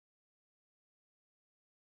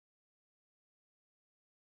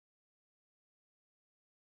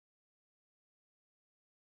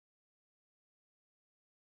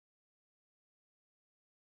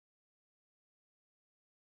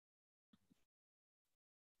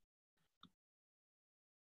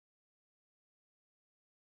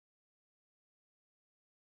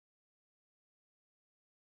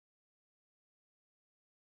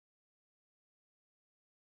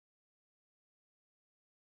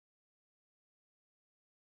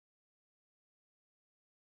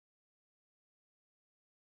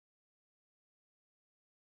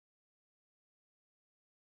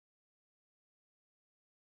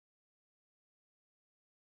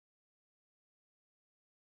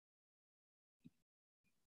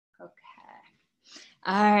Okay.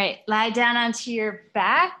 All right, lie down onto your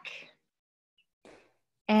back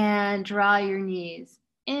and draw your knees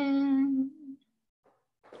in.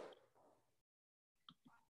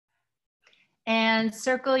 And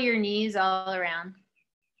circle your knees all around.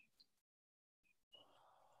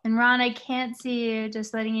 And Ron, I can't see you,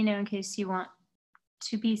 just letting you know in case you want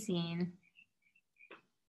to be seen.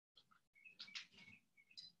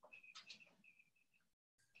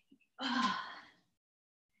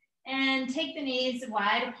 And take the knees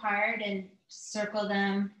wide apart and circle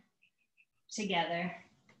them together.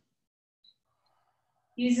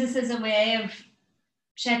 Use this as a way of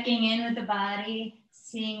checking in with the body,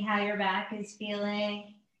 seeing how your back is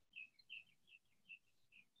feeling.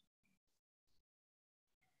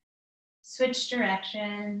 Switch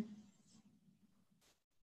direction.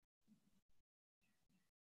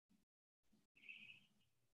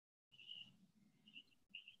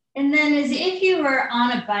 And then as if you were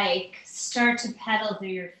on a bike, start to pedal through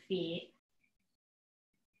your feet.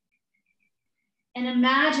 And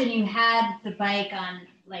imagine you had the bike on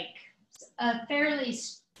like a fairly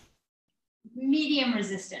medium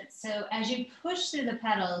resistance. So as you push through the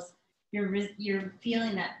pedals, you're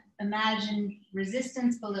feeling that imagined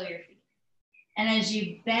resistance below your feet. And as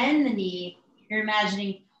you bend the knee, you're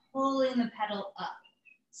imagining pulling the pedal up.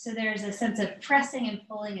 So there's a sense of pressing and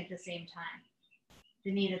pulling at the same time.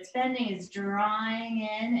 The knee that's bending is drawing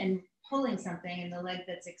in and pulling something, and the leg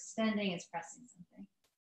that's extending is pressing something.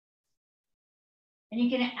 And you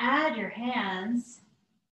can add your hands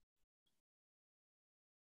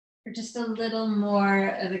for just a little more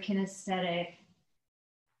of a kinesthetic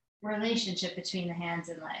relationship between the hands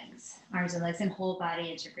and legs, arms and legs, and whole body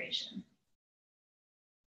integration.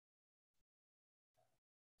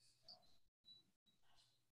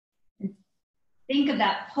 And think of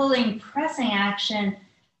that pulling, pressing action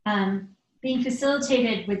being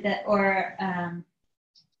facilitated with the, or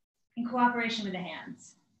in cooperation with the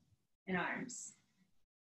hands and arms.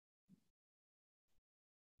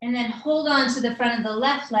 And then hold on to the front of the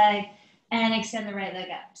left leg and extend the right leg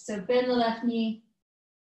up. So bend the left knee.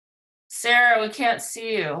 Sarah, we can't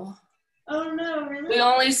see you. Oh no, really? We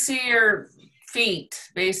only see your feet,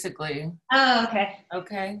 basically. Oh, okay.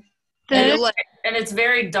 Okay. Better? And it's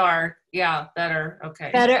very dark. Yeah, better. Okay.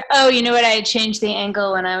 Better? Oh, you know what? I had changed the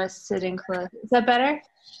angle when I was sitting close. Is that better?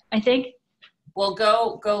 I think. Well,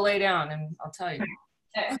 go lay down and I'll tell you.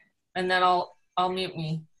 Okay. And then I'll mute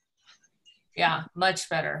me. Yeah, much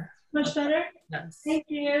better. Much better? Yes. Thank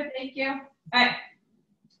you. Thank you. All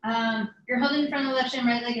right. You're holding the front of the left shin,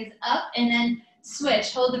 right leg is up, and then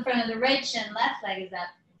switch. Hold the front of the right shin, left leg is up,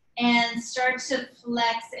 and start to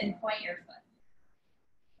flex and point your foot.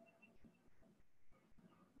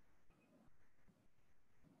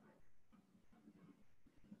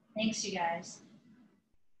 Thanks, you guys.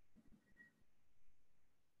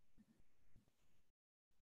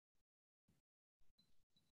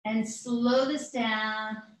 And slow this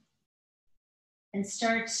down and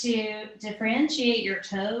start to differentiate your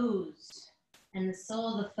toes and the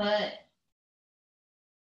sole of the foot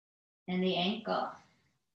and the ankle.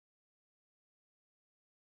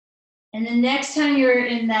 And the next time you're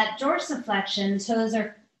in that dorsiflexion, the toes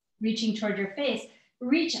are reaching toward your face,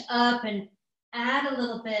 reach up and add a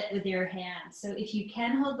little bit with your hands. So if you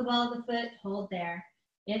can hold the ball of the foot, hold there.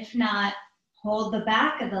 If not, hold the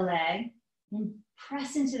back of the leg and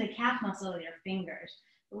press into the calf muscle with your fingers.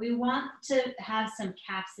 But we want to have some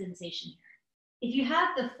calf sensation here. If you have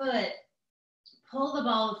the foot, pull the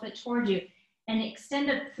ball of the foot toward you and extend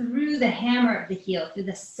up through the hammer of the heel, through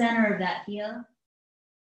the center of that heel,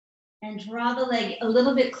 and draw the leg a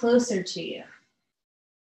little bit closer to you.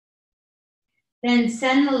 Then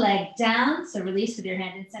send the leg down, so release with your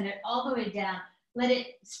hand and send it all the way down. Let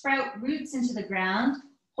it sprout roots into the ground,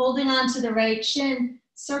 holding on to the right shin,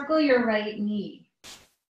 circle your right knee.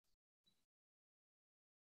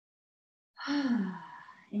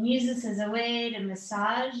 And use this as a way to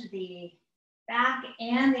massage the back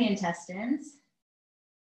and the intestines.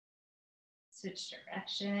 Switch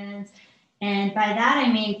directions. And by that,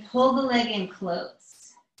 I mean pull the leg in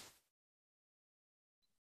close.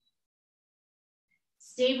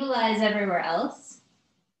 Stabilize everywhere else.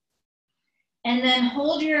 And then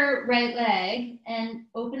hold your right leg and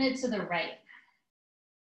open it to the right.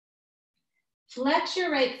 Flex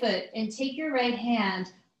your right foot and take your right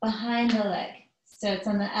hand behind the leg. So it's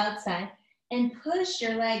on the outside. And push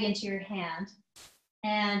your leg into your hand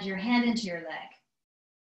and your hand into your leg.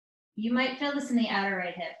 You might feel this in the outer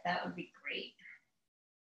right hip. That would be great.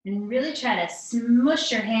 And really try to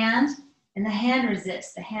smush your hand, and the hand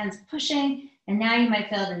resists. The hand's pushing, and now you might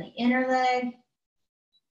feel it in the inner leg.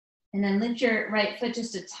 And then lift your right foot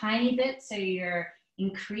just a tiny bit so you're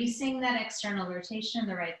increasing that external rotation of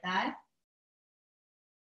the right thigh.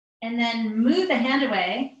 And then move the hand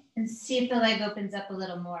away and see if the leg opens up a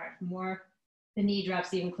little more. More, the knee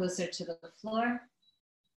drops even closer to the floor.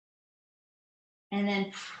 And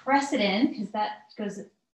then press it in, because that goes,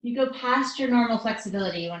 you go past your normal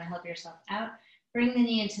flexibility. You want to help yourself out. Bring the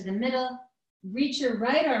knee into the middle, reach your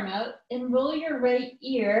right arm out and roll your right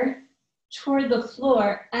ear toward the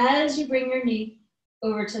floor as you bring your knee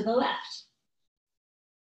over to the left.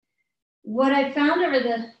 What I found over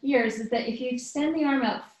the years is that if you extend the arm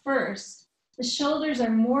out first, the shoulders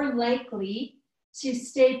are more likely to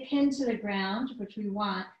stay pinned to the ground, which we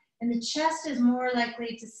want, and the chest is more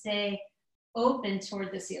likely to stay open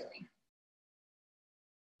toward the ceiling.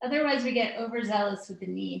 Otherwise, we get overzealous with the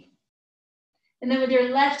knee. And then with your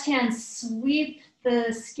left hand, sweep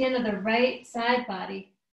the skin of the right side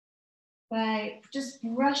body by just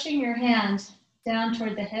brushing your hand down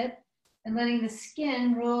toward the hip and letting the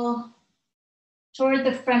skin roll toward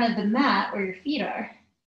the front of the mat where your feet are.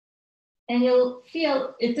 And you'll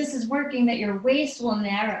feel, if this is working, that your waist will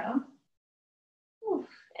narrow.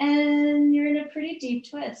 And you're in a pretty deep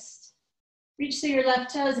twist. Reach through your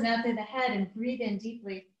left toes and out through the head and breathe in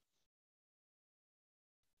deeply.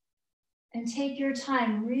 And take your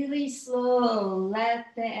time, really slow, let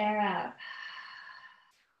the air out.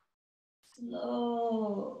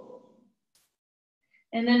 Slow.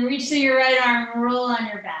 And then reach through your right arm, roll on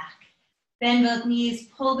your back. Bend both knees,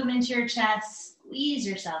 pull them into your chest, squeeze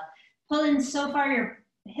yourself. Pull in so far your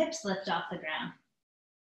hips lift off the ground.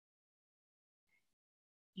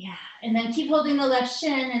 Yeah, and then keep holding the left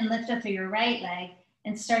shin and lift up through your right leg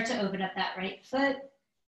and start to open up that right foot.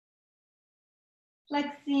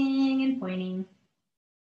 Flexing and pointing.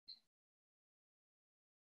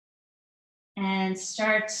 And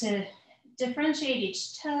start to differentiate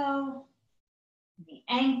each toe, the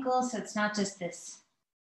ankle, so it's not just this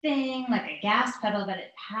thing like a gas pedal, but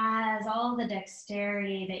it has all the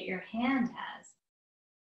dexterity that your hand has.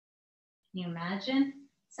 Can you imagine?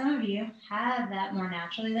 Some of you have that more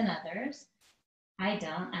naturally than others. I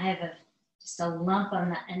don't. I have just a lump on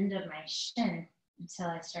the end of my shin until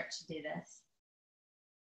I start to do this.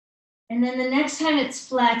 And then the next time it's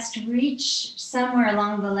flexed, reach somewhere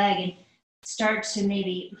along the leg and start to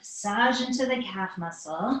maybe massage into the calf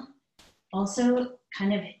muscle. Also,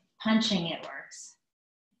 kind of punching it works.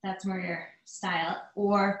 That's more your style.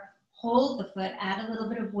 Or hold the foot, add a little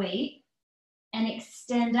bit of weight, and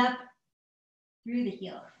extend up through the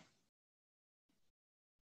heel.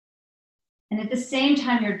 And at the same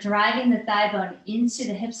time, you're driving the thigh bone into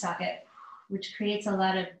the hip socket, which creates a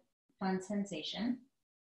lot of fun sensation.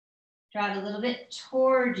 Draw it a little bit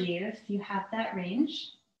toward you if you have that range.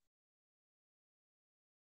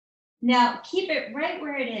 Now, keep it right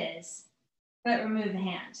where it is, but remove the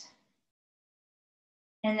hand.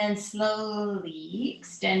 And then slowly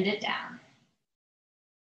extend it down.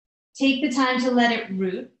 Take the time to let it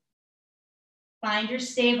root. Find your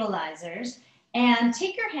stabilizers and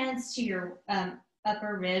take your hands to your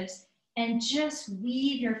upper ribs and just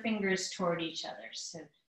weave your fingers toward each other. So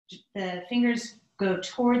the fingers go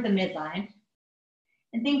toward the midline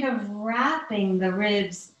and think of wrapping the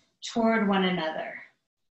ribs toward one another.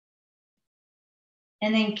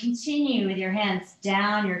 And then continue with your hands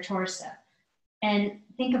down your torso. And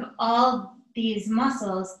think of all these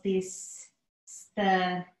muscles,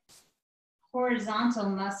 the horizontal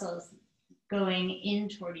muscles going in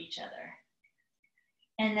toward each other.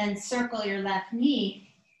 And then circle your left knee.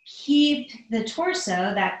 Keep the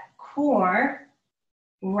torso, that core,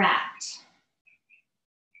 wrapped.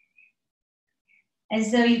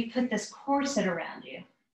 As though you put this corset around you.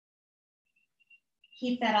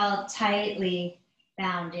 Keep that all tightly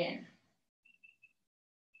bound in.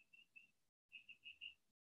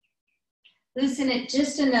 Loosen it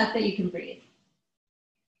just enough that you can breathe.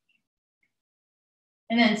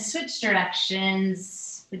 And then switch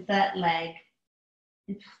directions with that leg.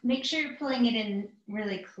 And make sure you're pulling it in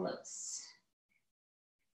really close.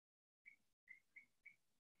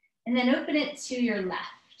 And then open it to your left.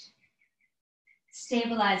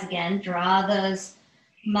 Stabilize again, draw those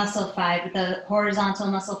the horizontal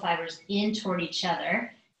muscle fibers in toward each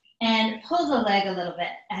other and pull the leg a little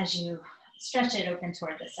bit as you stretch it open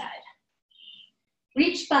toward the side.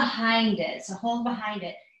 Reach behind it, so hold behind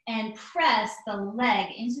it and press the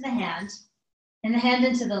leg into the hand and the hand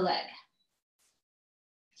into the leg.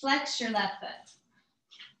 Flex your left foot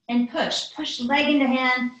and push leg into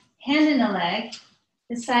hand, hand into leg.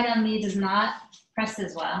 This side on me does not press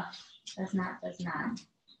as well. Does not.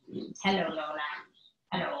 Hello, Lola.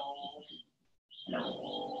 Hello.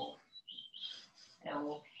 Hello.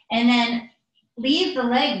 Hello. And then leave the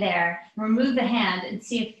leg there, remove the hand, and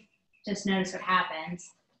see if, just notice what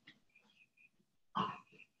happens.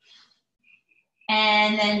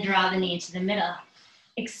 And then draw the knee to the middle.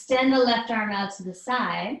 Extend the left arm out to the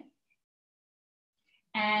side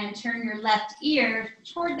and turn your left ear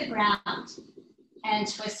toward the ground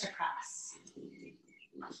and twist across.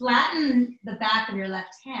 Flatten the back of your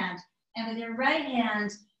left hand, and with your right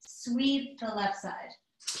hand, sweep the left side.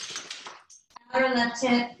 Outer left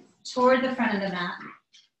hip toward the front of the mat,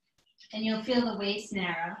 and you'll feel the waist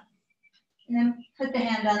narrow. And then put the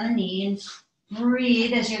hand on the knee and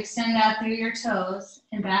breathe as you extend out through your toes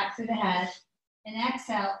and back through the head. And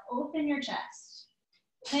exhale, open your chest.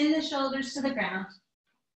 Pin the shoulders to the ground.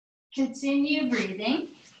 Continue breathing,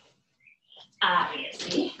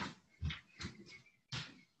 obviously.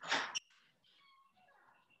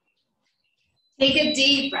 Take a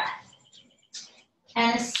deep breath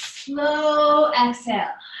and a slow exhale.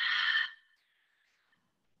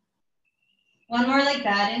 One more like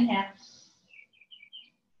that, inhale.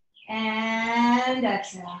 And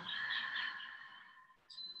exhale.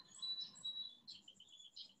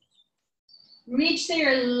 Reach to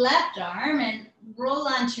your left arm and roll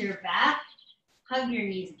onto your back. Hug your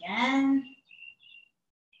knees again.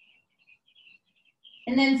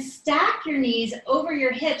 And then stack your knees over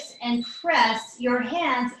your hips and press your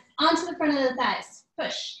hands onto the front of the thighs.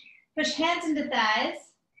 Push. Push hands into thighs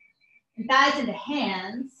and thighs into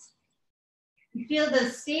hands. And feel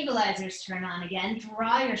those stabilizers turn on again.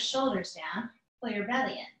 Draw your shoulders down. Pull your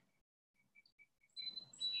belly in.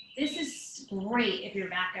 This is great if your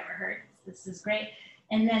back ever hurts. This is great.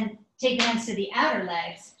 And then take the hands to the outer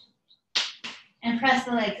legs and press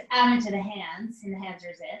the legs out into the hands, and the hands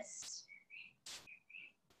resist.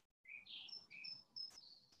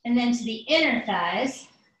 And then to the inner thighs,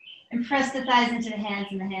 and press the thighs into the hands,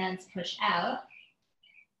 and the hands push out.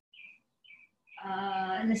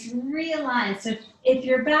 And this realigns. So if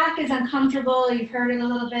your back is uncomfortable, you've heard it a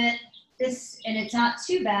little bit, and it's not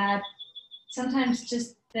too bad, sometimes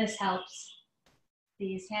just this helps.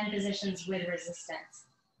 These hand positions with resistance.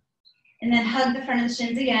 And then hug the front of the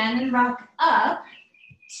shins again and rock up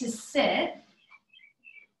to sit.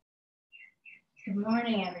 Good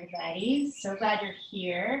morning, everybody. So glad you're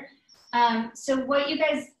here. So what you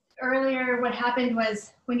guys, earlier, what happened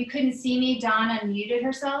was when you couldn't see me, Dawn unmuted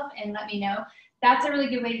herself and let me know. That's a really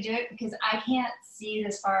good way to do it because I can't see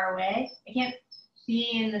this far away. I can't be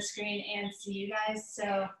in the screen and see you guys.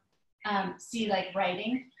 So see like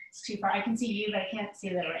writing. It's too far. I can see you, but I can't see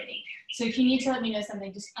the writing. So if you need to let me know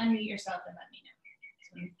something, just unmute yourself and let me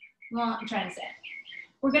know. So, well, I'm trying to say.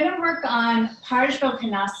 We're going to work on Parsva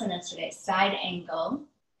Konasana today, side angle.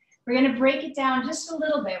 We're going to break it down just a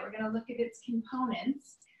little bit. We're going to look at its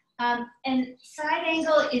components. And side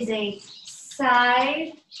angle is a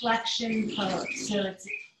side flexion pose. So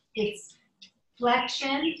it's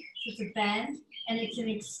flexion, so it's a bend, and it's an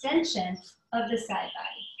extension of the side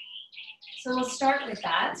body. So we'll start with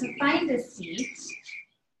that. So find a seat.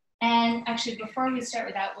 And actually, before we start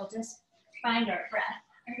with that, we'll just find our breath.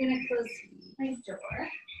 I'm going to close my door.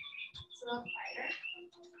 It's a little quieter.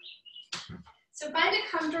 So find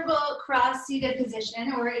a comfortable cross-seated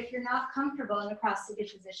position, or if you're not comfortable in a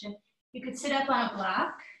cross-seated position, you could sit up on a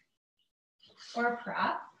block or a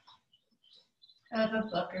prop of a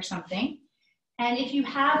book or something. And if you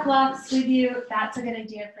have blocks with you, that's a good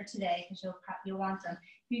idea for today because you'll want them.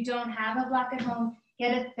 If you don't have a block at home,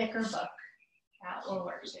 get a thicker book. That will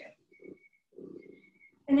work too.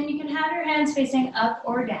 And then you can have your hands facing up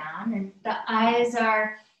or down, and the eyes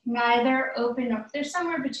are neither open or they're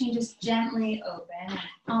somewhere between just gently open and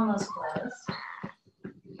almost closed.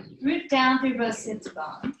 Root down through both sits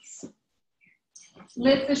bones.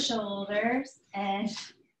 Lift the shoulders and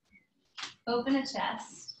open the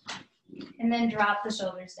chest. And then drop the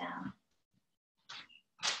shoulders down.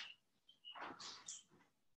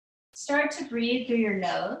 Start to breathe through your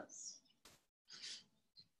nose.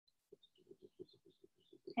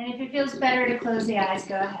 And if it feels better to close the eyes,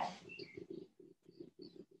 go ahead.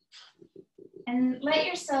 And let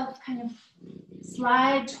yourself kind of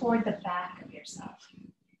slide toward the back of yourself.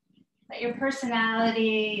 Let your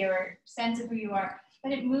personality, your sense of who you are,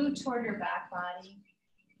 let it move toward your back body.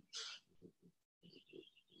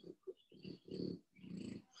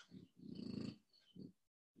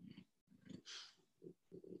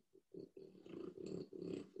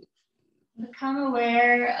 Become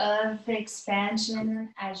aware of the expansion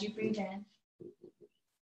as you breathe in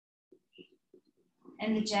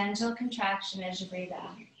and the gentle contraction as you breathe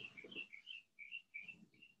out.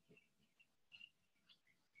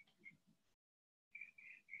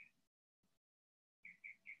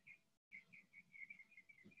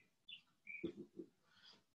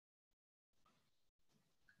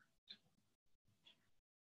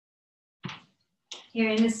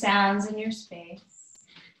 Hearing the sounds in your space.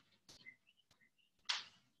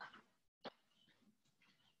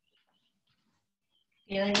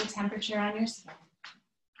 Feeling the temperature on your skin.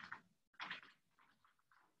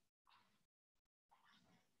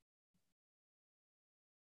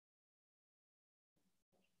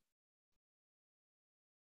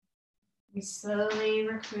 We slowly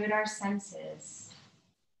recruit our senses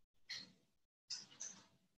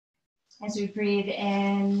as we breathe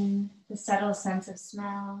in the subtle sense of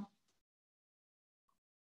smell,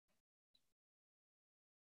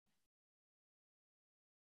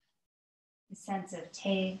 the sense of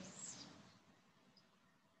taste,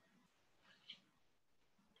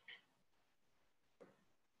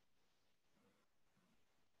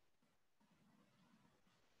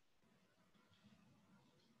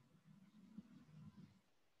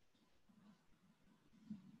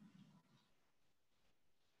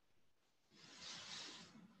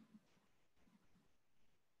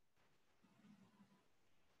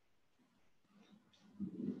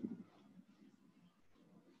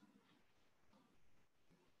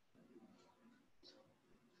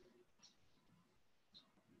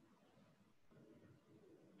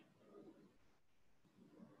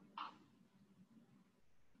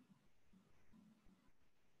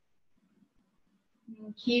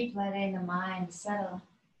 and keep letting the mind settle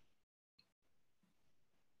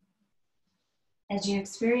as you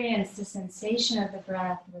experience the sensation of the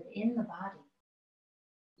breath within the body.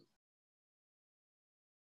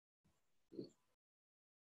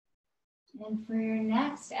 And for your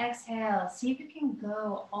next exhale, see if you can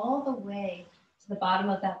go all the way to the bottom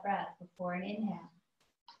of that breath before an inhale.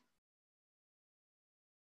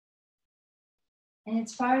 And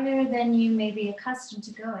it's farther than you may be accustomed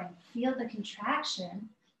to going. Feel the contraction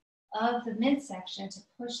of the midsection to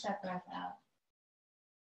push that breath out.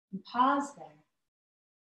 And pause there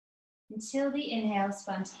until the inhale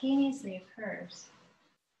spontaneously occurs.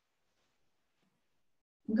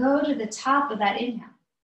 Go to the top of that inhale.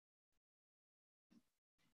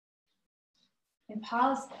 And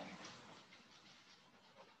pause there.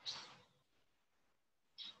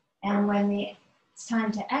 And when it's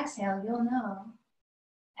time to exhale, you'll know.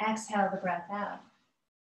 Exhale the breath out.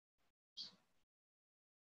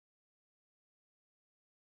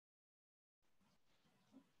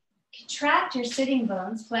 Contract your sitting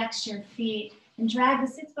bones, flex your feet, and drag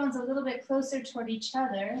the sits bones a little bit closer toward each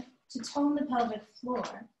other to tone the pelvic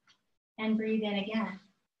floor. And breathe in again.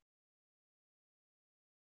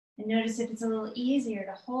 And notice if it's a little easier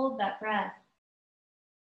to hold that breath.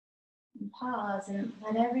 And pause and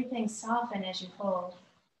let everything soften as you hold.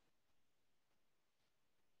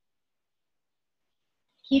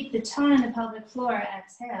 Keep the tone in the pelvic floor,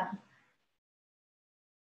 exhale.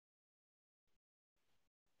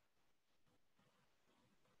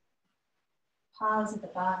 Pause at the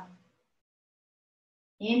bottom.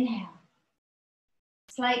 Inhale.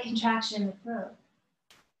 Slight contraction in the throat.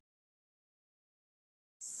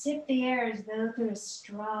 Sip the air as though through a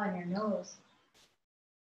straw in your nose.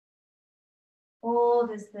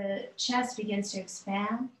 Hold as the chest begins to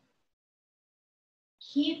expand.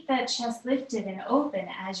 Keep that chest lifted and open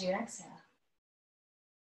as you exhale.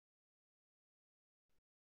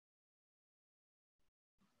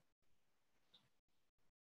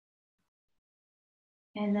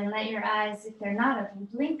 And then let your eyes, if they're not open,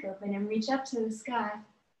 blink open and reach up to the sky.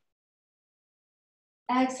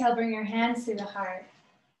 Exhale, bring your hands through the heart.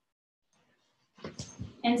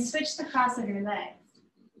 And switch the cross of your legs.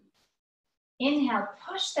 Inhale,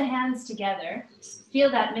 push the hands together.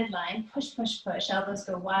 Feel that midline. Push, push, push. Elbows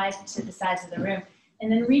go wide to the sides of the room.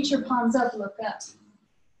 And then reach your palms up, look up.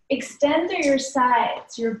 Extend through your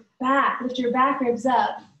sides, your back. Lift your back ribs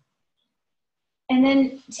up. And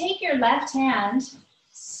then take your left hand.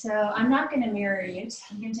 So I'm not going to mirror you.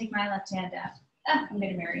 I'm going to take my left hand out. I'm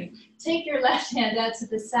going to mirror you. Take your left hand out to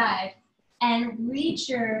the side and reach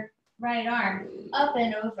your right arm up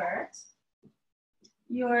and over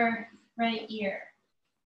your right ear.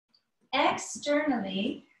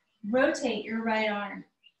 Externally, rotate your right arm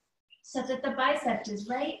so that the bicep is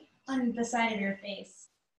right on the side of your face.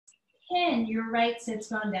 Pin your right sits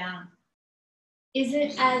bone down. Is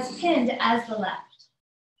it as pinned as the left?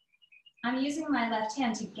 I'm using my left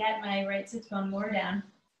hand to get my right sits bone more down.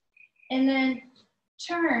 And then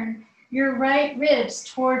turn your right ribs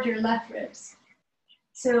toward your left ribs.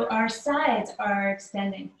 So our sides are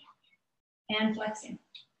extending and flexing.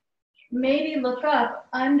 Maybe look up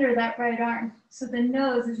under that right arm so the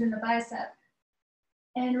nose is in the bicep.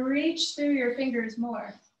 And reach through your fingers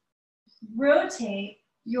more. Rotate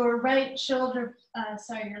your left shoulder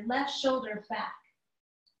back.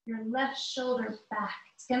 Your left shoulder back.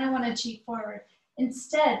 It's gonna wanna cheek forward.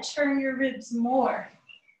 Instead, turn your ribs more,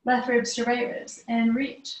 left ribs to right ribs, and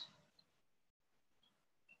reach.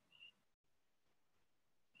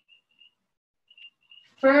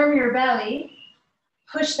 Firm your belly,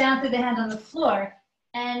 push down through the hand on the floor,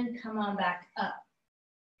 and come on back up.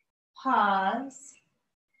 Pause,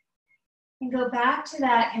 and go back to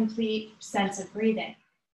that complete sense of breathing.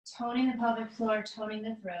 Toning the pelvic floor, toning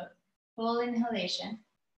the throat, full inhalation,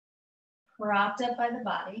 propped up by the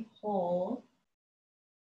body, hold,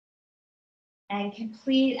 and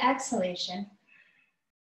complete exhalation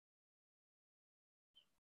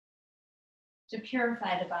to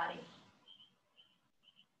purify the body.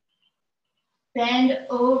 Bend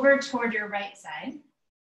over toward your right side.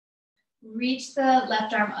 Reach the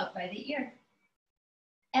left arm up by the ear.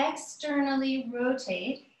 Externally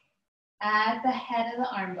rotate at the head of the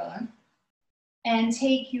arm bone and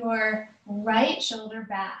take your right shoulder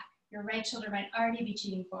back. Your right shoulder might already be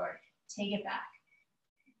cheating forward. Take it back.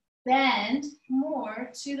 Bend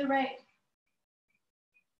more to the right.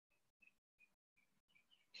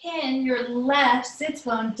 Pin your left sits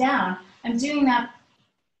bone down. I'm doing that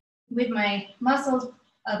with my muscles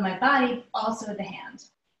of my body, also with the hand.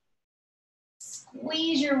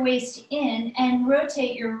 Squeeze your waist in and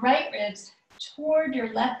rotate your right ribs toward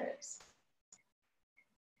your left ribs.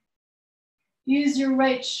 Use your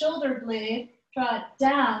right shoulder blade, draw it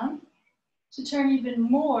down to turn even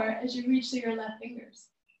more as you reach through your left fingers.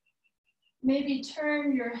 Maybe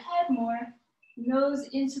turn your head more, nose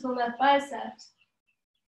into the left biceps.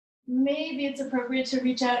 Maybe it's appropriate to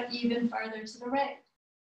reach out even farther to the right.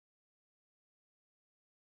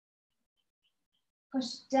 Push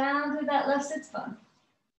down through that left sits bone.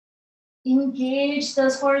 Engage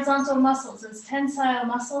those horizontal muscles, those tensile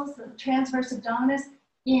muscles, the transverse abdominis,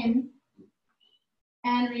 in,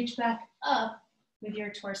 and reach back up with your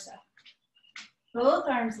torso. Both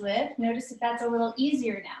arms lift. Notice if that's a little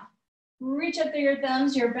easier now. Reach up through your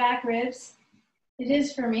thumbs, your back ribs. It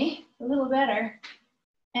is for me, a little better.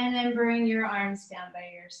 And then bring your arms down by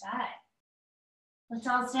your side. Let's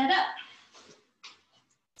all stand up.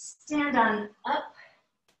 Stand on up.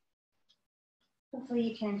 Hopefully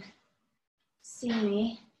you can see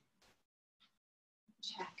me.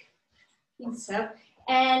 Check. I think so.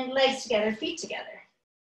 And legs together, feet together.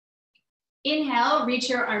 Inhale, reach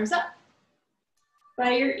your arms up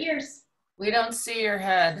by your ears. We don't see your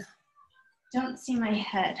head. Don't see my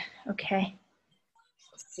head. Okay.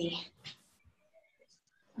 Let's see.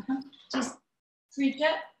 Just reach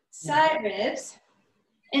up, side ribs,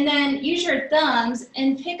 and then use your thumbs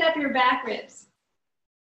and pick up your back ribs.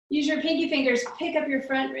 Use your pinky fingers, pick up your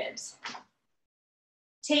front ribs.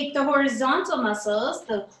 Take the horizontal muscles,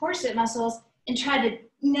 the corset muscles, and try to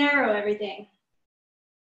narrow everything,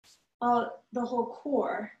 the whole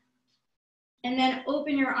core. And then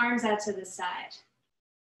open your arms out to the side.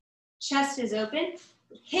 Chest is open,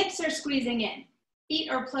 hips are squeezing in, feet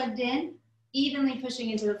are plugged in, evenly pushing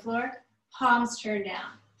into the floor, palms turn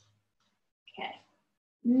down. Okay,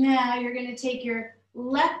 now you're gonna take your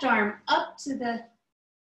left arm up to the,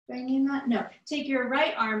 do I need that? No, take your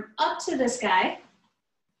right arm up to the sky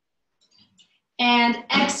and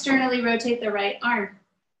externally rotate the right arm.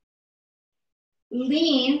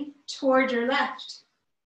 Lean toward your left.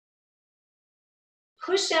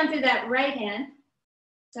 Push down through that right hand.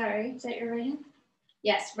 Sorry, is that your right hand?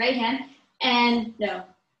 Yes, right hand. And no,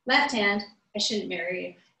 left hand. I shouldn't mirror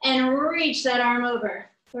you. And reach that arm over,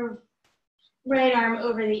 the right arm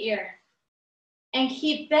over the ear. And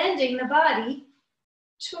keep bending the body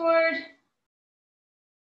toward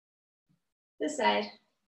the side.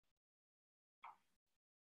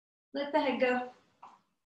 Let the head go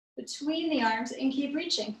between the arms and keep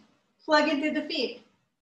reaching. Plug in through the feet.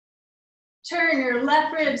 Turn your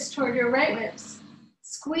left ribs toward your right ribs.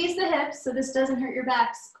 Squeeze the hips so this doesn't hurt your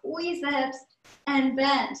back. Squeeze the hips and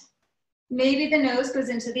bend. Maybe the nose goes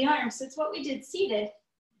into the arms. So it's what we did seated.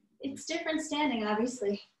 It's different standing,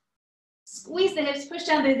 obviously. Squeeze the hips, push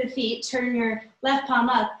down through the feet, turn your left palm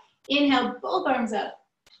up. Inhale, both arms up.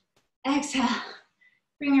 Exhale,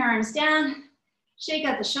 bring your arms down. Shake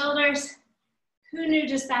out the shoulders. Who knew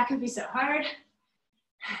just that could be so hard?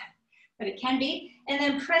 But it can be. And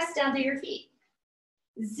then press down through your feet.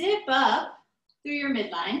 Zip up through your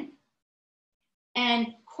midline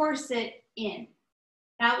and corset in.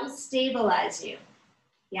 That will stabilize you.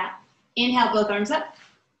 Yeah. Inhale, both arms up.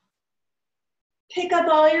 Pick up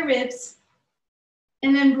all your ribs.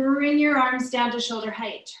 And then bring your arms down to shoulder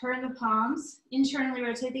height. Turn the palms, internally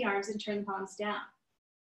rotate the arms and turn the palms down.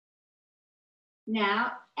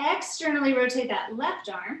 Now, externally rotate that left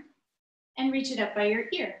arm and reach it up by your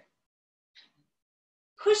ear.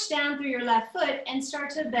 Push down through your left foot and start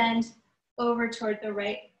to bend over toward the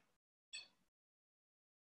right.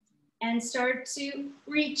 And start to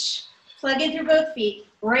reach. Plug in through both feet.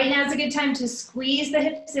 Right now is a good time to squeeze the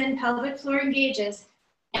hips in, pelvic floor engages,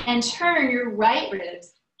 and turn your right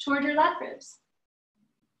ribs toward your left ribs.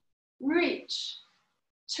 Reach.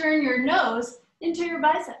 Turn your nose into your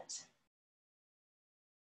biceps.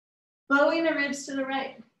 Bowing the ribs to the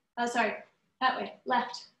right. Oh, sorry, that way,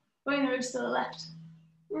 left. Bowing the ribs to the left.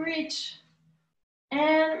 Reach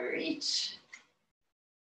and reach.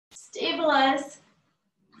 Stabilize.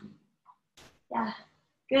 Yeah,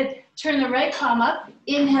 good. Turn the right palm up.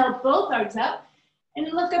 Inhale, both arms up,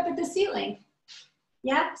 and look up at the ceiling.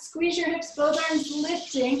 Yeah, squeeze your hips, both arms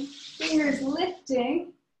lifting, fingers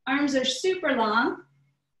lifting. Arms are super long.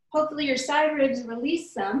 Hopefully your side ribs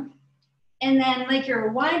release some. And then like you're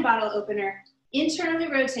a wine bottle opener, internally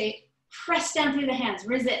rotate, press down through the hands,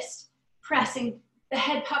 resist. Pressing, the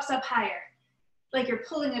head pops up higher, like you're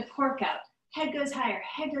pulling a cork out. Head goes higher,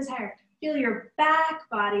 head goes higher. Feel your back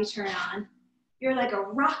body turn on. You're like a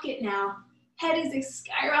rocket now. Head is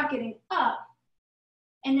skyrocketing up.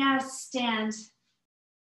 And now stand.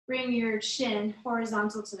 Bring your shin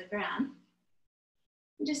horizontal to the ground.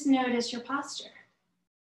 And just notice your posture.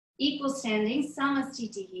 Equal standing,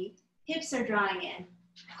 Samastitihi. Hips are drawing in.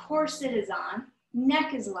 Corset is on.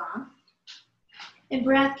 Neck is long. And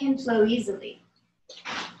breath can flow easily.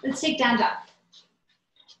 Let's take down dog.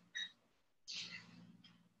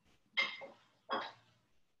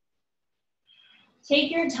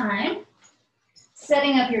 Take your time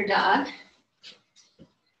setting up your dog.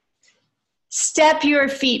 Step your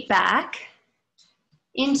feet back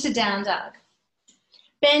into down dog.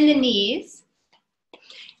 Bend the knees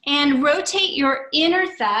and rotate your inner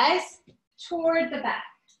thighs toward the back.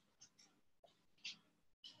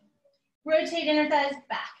 Rotate inner thighs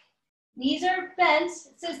back. Knees are bent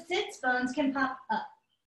so sits bones can pop up.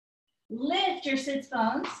 Lift your sits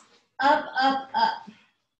bones up, up, up.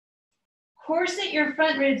 Corset your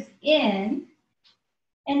front ribs in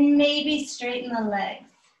and maybe straighten the legs.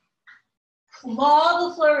 Claw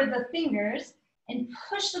the floor with the fingers and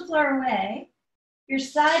push the floor away. Your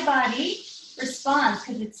side body responds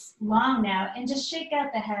because it's long now, and just shake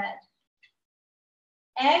out the head.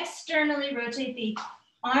 Externally rotate the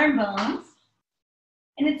arm bones.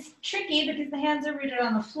 And it's tricky because the hands are rooted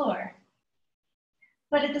on the floor.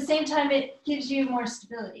 But at the same time, it gives you more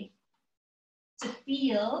stability to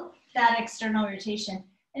feel that external rotation.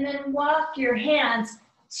 And then walk your hands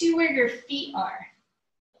to where your feet are.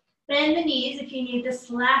 Bend the knees if you need the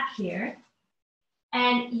slack here.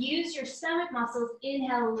 And use your stomach muscles.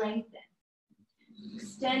 Inhale, lengthen.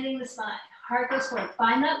 Extending the spine. Heart goes forward.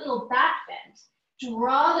 Find that little back bend.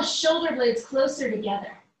 Draw the shoulder blades closer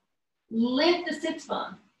together. Lift the sits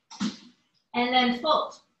bone. And then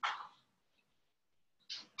fold.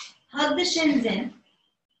 Hug the shins in.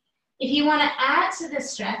 If you want to add to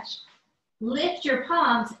this stretch, lift your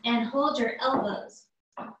palms and hold your elbows.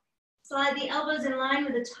 Slide the elbows in line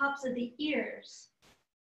with the tops of the ears,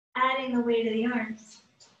 adding the weight of the arms.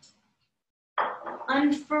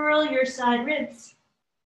 Unfurl your side ribs.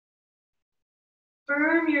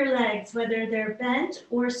 Firm your legs, whether they're bent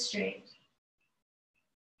or straight.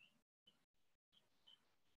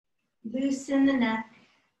 Loosen the neck.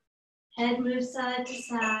 Head moves side to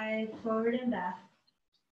side, forward and back.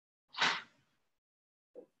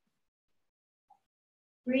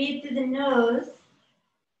 Breathe through the nose.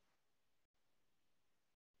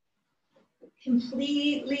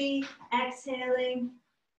 Completely exhaling,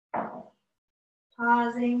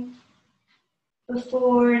 pausing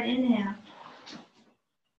before an inhale.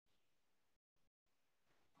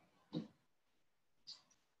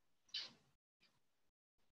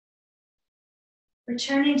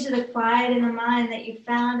 Returning to the quiet in the mind that you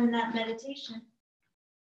found in that meditation.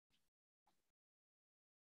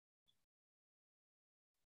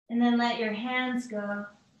 And then let your hands go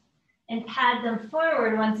and pad them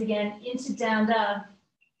forward once again into down dog.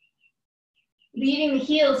 Leaving the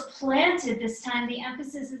heels planted this time, the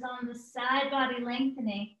emphasis is on the side body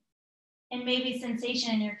lengthening and maybe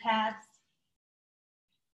sensation in your calves.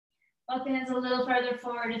 Walk the hands a little farther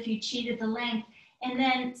forward if you cheated the length, and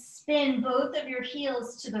then spin both of your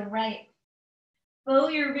heels to the right. Bow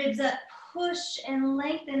your ribs up, push and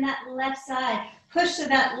lengthen that left side. Push to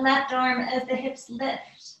that left arm as the hips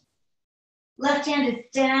lift. Left hand is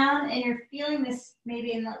down, and you're feeling this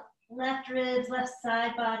maybe in the left ribs, left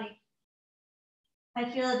side body.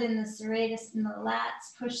 I feel it in the serratus and the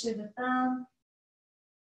lats. Push through the thumb.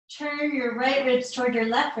 Turn your right ribs toward your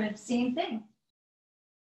left ribs, same thing.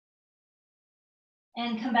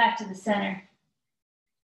 And come back to the center.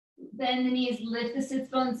 Bend the knees, lift the sits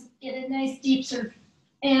bones, get a nice deep sort of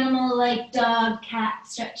animal like dog, cat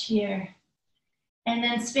stretch here. And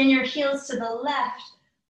then spin your heels to the left.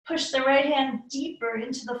 Push the right hand deeper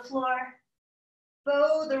into the floor.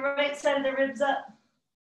 Bow the right side of the ribs up.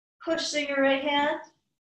 Push through your right hand.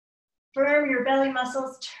 Firm your belly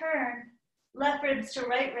muscles. Turn left ribs to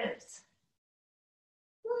right ribs.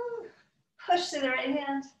 Woo. Push through the right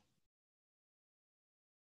hand.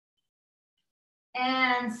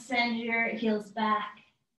 And send your heels back.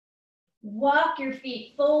 Walk your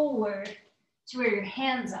feet forward to where your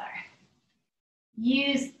hands are.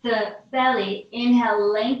 Use the belly.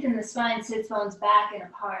 Inhale, lengthen the spine, sits bones back and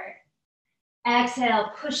apart.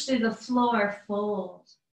 Exhale, push through the floor, fold.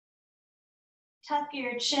 Tuck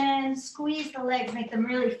your chin, squeeze the legs, make them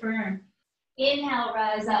really firm. Inhale,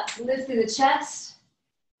 rise up, lift through the chest,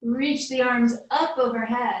 reach the arms up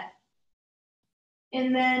overhead.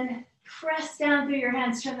 And then press down through your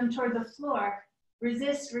hands, turn them toward the floor.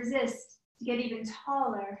 Resist, resist to get even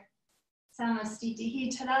taller.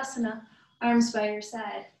 Samastitihi Tadasana, arms by your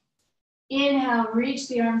side. Inhale, reach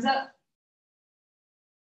the arms up.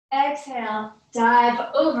 Exhale,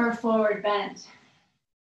 dive over, forward bend.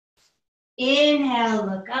 Inhale,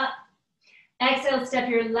 look up. Exhale, step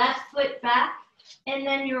your left foot back and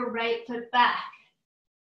then your right foot back.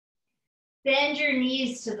 Bend your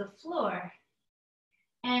knees to the floor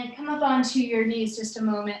and come up onto your knees just a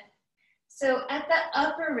moment. So at the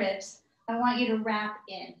upper ribs, I want you to wrap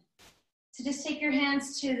in. So just take your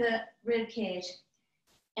hands to the rib cage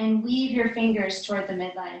and weave your fingers toward the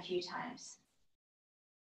midline a few times.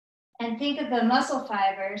 And think of the muscle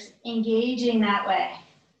fibers engaging that way.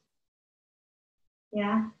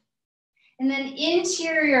 Yeah? And then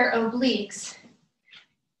interior obliques,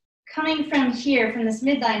 coming from here, from this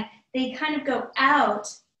midline, they kind of go out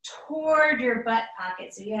toward your butt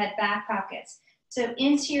pocket. So you had back pockets. So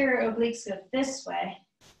interior obliques go this way.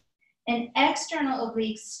 And external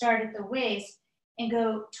obliques start at the waist and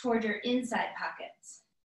go toward your inside pockets.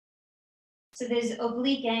 So there's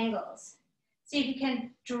oblique angles. See if you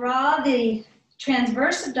can draw the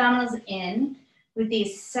transverse abdominals in with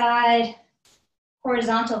these side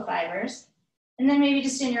horizontal fibers. And then maybe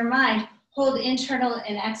just in your mind, hold internal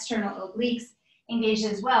and external obliques engaged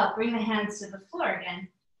as well. Bring the hands to the floor again.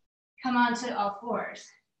 Come onto all fours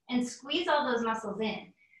and squeeze all those muscles in,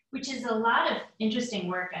 which is a lot of interesting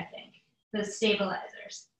work, I think, those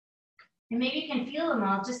stabilizers. And maybe you can feel them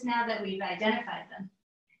all just now that we've identified them.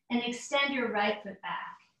 And extend your right foot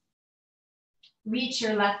back. Reach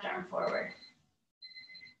your left arm forward.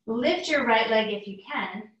 Lift your right leg if you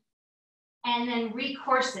can, and then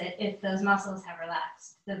recourse it if those muscles have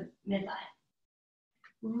relaxed, the midline.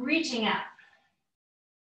 Reaching out.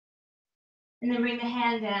 And then bring the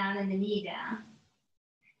hand down and the knee down.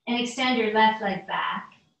 And extend your left leg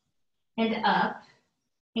back and up,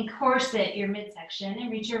 and corset your midsection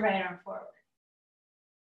and reach your right arm forward.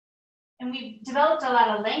 And we've developed a lot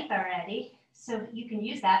of length already, so you can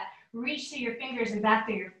use that. Reach through your fingers and back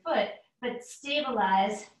through your foot, but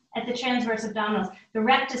stabilize at the transverse abdominals. The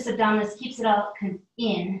rectus abdominis keeps it all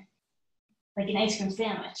in, like an ice cream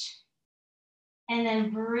sandwich. And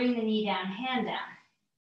then bring the knee down, hand down.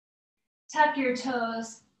 Tuck your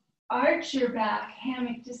toes, arch your back,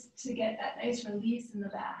 hammock just to get that nice release in the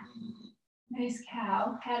back. Nice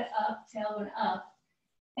cow, head up, tailbone up,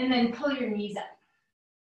 and then pull your knees up.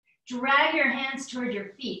 Drag your hands toward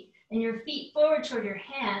your feet and your feet forward toward your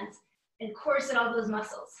hands and corset all those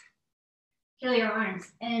muscles. Feel your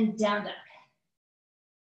arms and down dog.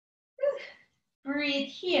 Breathe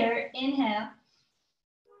here, inhale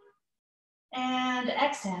and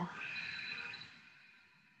exhale.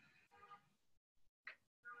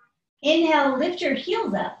 Inhale, lift your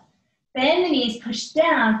heels up, bend the knees, push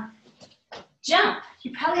down, jump.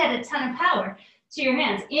 You probably had a ton of power to your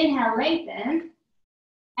hands. Inhale, lengthen,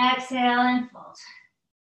 exhale and fold.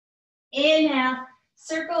 Inhale,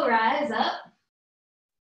 circle, rise up,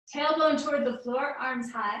 tailbone toward the floor,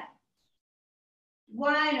 arms high.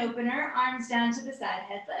 Wide opener, arms down to the side,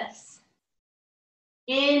 head lifts.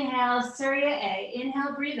 Inhale, Surya A.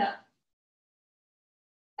 Inhale, breathe up.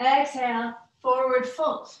 Exhale, forward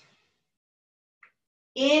fold.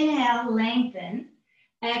 Inhale, lengthen.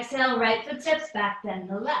 Exhale, right foot steps back, then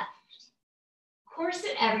the left.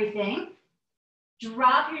 Corset everything.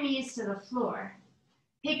 Drop your knees to the floor.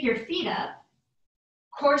 Pick your feet up.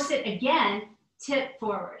 Corset again, tip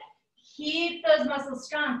forward. Keep those muscles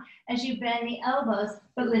strong as you bend the elbows,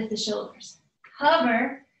 but lift the shoulders.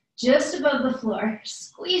 Hover just above the floor.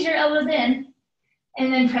 Squeeze your elbows in,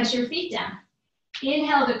 and then press your feet down.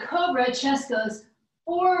 Inhale to cobra, chest goes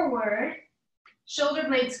forward. Shoulder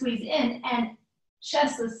blades squeeze in, and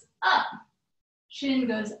chest lifts up. Chin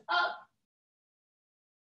goes up.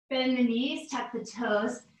 Bend the knees, tuck the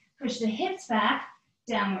toes, push the hips back,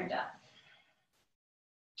 downward dog.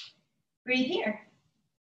 Breathe here.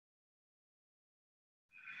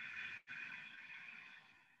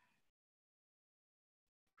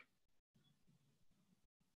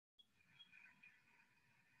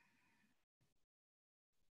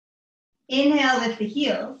 Inhale, lift the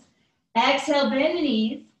heels. Exhale, bend the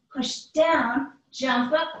knees, push down,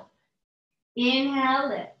 jump up. Inhale,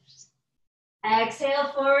 lift.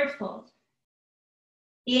 Exhale, forward fold.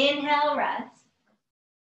 Inhale, rest.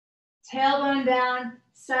 Tailbone down,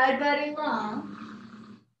 side body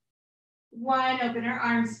long. Wide open, our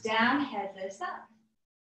arms down, head lifts up.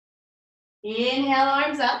 Inhale,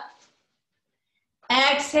 arms up.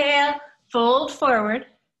 Exhale, fold forward.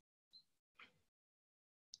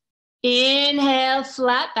 Inhale,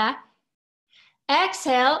 flat back.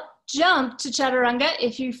 Exhale, jump to chaturanga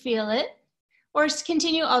if you feel it, or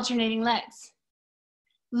continue alternating legs.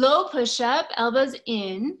 Low push-up, elbows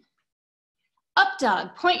in. Up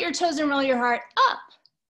dog, point your toes and roll your heart up.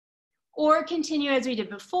 Or continue as we did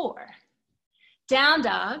before. Down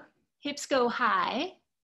dog, hips go high.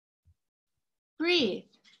 Breathe.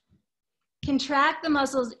 Contract the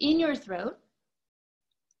muscles in your throat.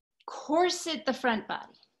 Corset the front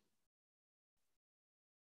body.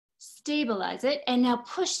 Stabilize it, and now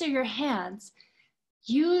push through your hands.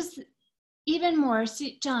 Use even more,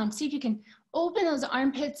 John, see if you can open those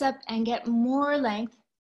armpits up and get more length.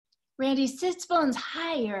 Randy, sits bones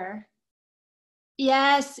higher.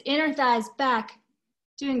 Yes, inner thighs back.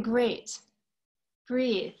 Doing great.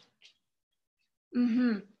 Breathe.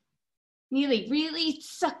 Neely, really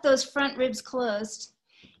suck those front ribs closed.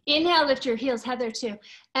 Inhale, lift your heels, Heather too.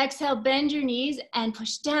 Exhale, bend your knees and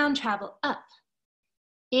push down, travel up.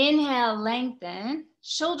 Inhale, lengthen,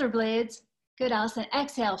 shoulder blades. Good, Allison.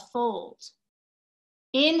 Exhale, fold.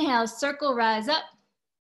 Inhale, circle, rise up.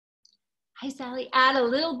 Hi, Sally. Add a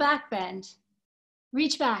little back bend.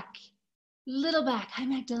 Reach back, little back. Hi,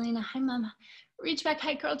 Magdalena. Hi, Mama. Reach back,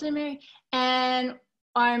 hi, Carlton, Mary. And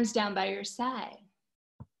arms down by your side.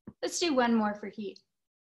 Let's do one more for heat.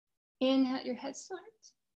 Inhale, your head still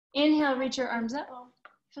hurts. Inhale, reach your arms up.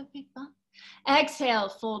 Feel a big bump. Exhale,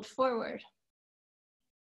 fold forward.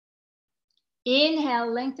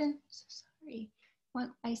 Inhale, lengthen. So sorry.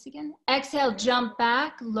 Want ice again? Exhale, jump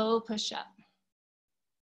back, low push-up.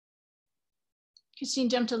 Christine,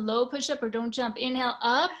 jump to low push-up or don't jump. Inhale,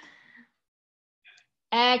 up.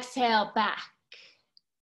 Exhale, back.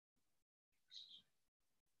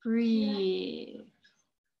 Breathe.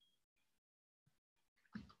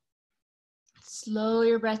 Slow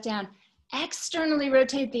your breath down. Externally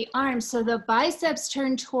rotate the arms so the biceps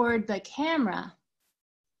turn toward the camera.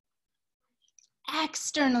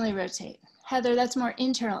 Externally rotate. Heather, that's more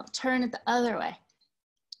internal. Turn it the other way.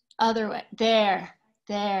 Other way. There,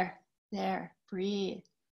 there, there. Breathe.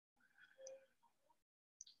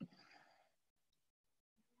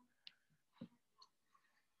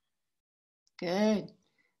 Good.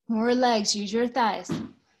 More legs. Use your thighs.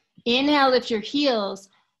 Inhale, lift your heels.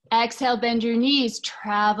 Exhale, bend your knees.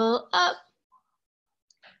 Travel up.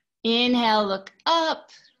 Inhale, look up.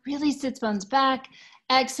 Really sits bones back.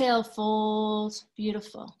 Exhale, fold.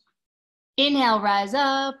 Beautiful. Inhale, rise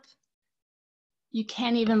up. You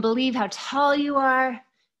can't even believe how tall you are.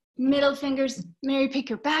 Middle fingers. Mary, pick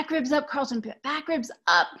your back ribs up. Carlton, pick back ribs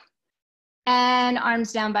up. And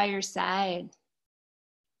arms down by your side.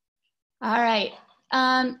 All right.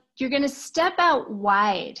 You're going to step out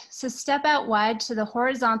wide. So step out wide to the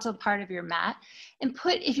horizontal part of your mat. And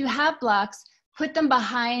put, if you have blocks, put them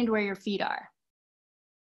behind where your feet are.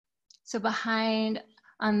 So behind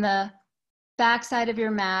on the back side of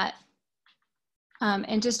your mat.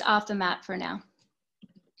 And just off the mat for now.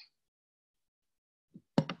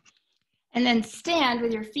 And then stand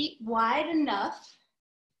with your feet wide enough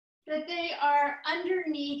that they are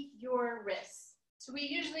underneath your wrists. So we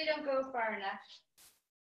usually don't go far enough.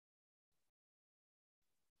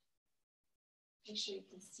 Make sure you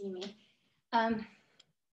can see me.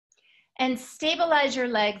 And stabilize your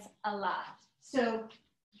legs a lot. So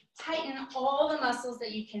tighten all the muscles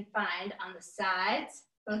that you can find on the sides,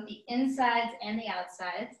 both the insides and the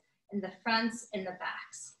outsides, and the fronts and the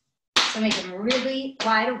backs. So make them really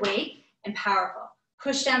wide awake and powerful.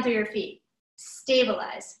 Push down through your feet.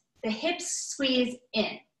 Stabilize. The hips squeeze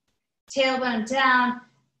in. Tailbone down.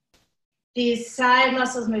 These side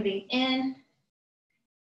muscles moving in.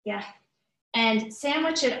 Yeah. And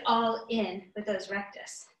sandwich it all in with those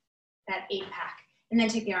rectus, that 8-pack. And then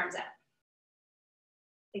take the arms out.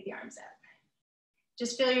 Take the arms out.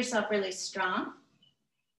 Just feel yourself really strong.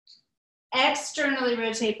 Externally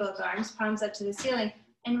rotate both arms, palms up to the ceiling.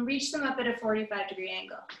 and reach them up at a 45-degree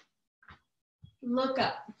angle. Look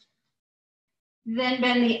up. Then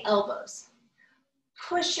bend the elbows.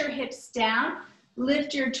 Push your hips down,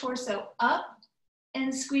 lift your torso up,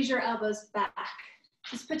 and squeeze your elbows back.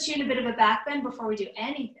 This puts you in a bit of a back bend before we do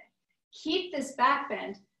anything. Keep this back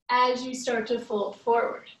bend as you start to fold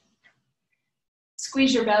forward.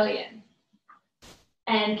 Squeeze your belly in.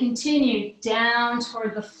 And continue down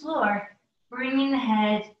toward the floor, bringing the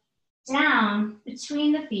head down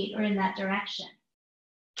between the feet or in that direction.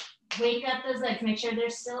 Wake up those legs, make sure they're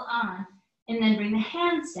still on, and then bring the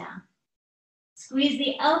hands down. Squeeze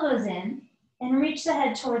the elbows in and reach the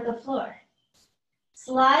head toward the floor.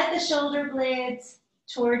 Slide the shoulder blades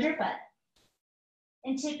toward your butt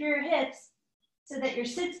and tip your hips so that your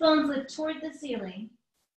sits bones lift toward the ceiling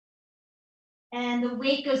and the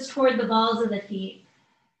weight goes toward the balls of the feet.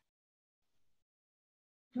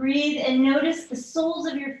 Breathe and notice the soles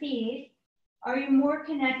of your feet. Are you more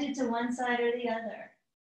connected to one side or the other?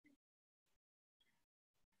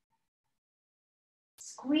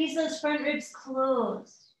 Squeeze those front ribs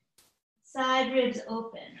closed, side ribs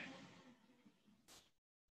open.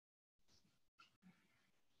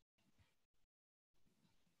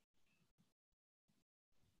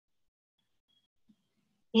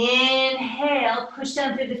 Inhale, push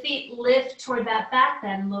down through the feet, lift toward that back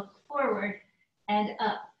bend, look forward and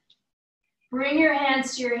up. Bring your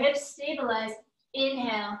hands to your hips, stabilize,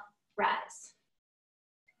 inhale, rise.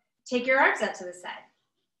 Take your arms up to the side.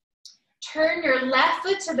 Turn your left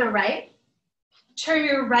foot to the right. Turn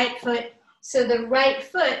your right foot so the right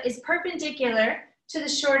foot is perpendicular to the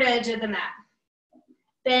short edge of the mat.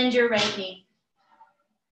 Bend your right knee.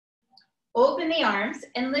 Open the arms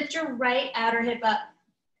and lift your right outer hip up.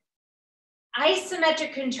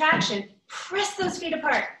 Isometric contraction. Press those feet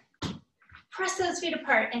apart. Press those feet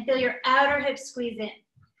apart and feel your outer hip squeeze in.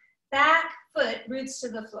 Back foot roots to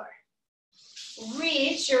the floor.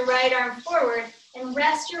 Reach your right arm forward and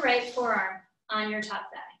rest your right forearm on your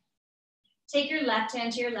top thigh. Take your left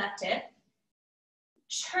hand to your left hip.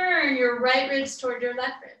 Turn your right ribs toward your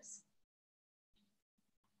left ribs.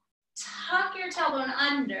 Tuck your tailbone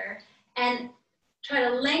under and try to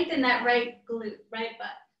lengthen that right glute, right butt.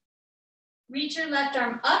 Reach your left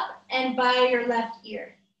arm up and by your left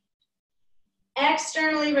ear.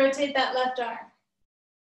 Externally rotate that left arm.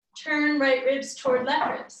 Turn right ribs toward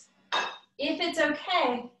left ribs. If it's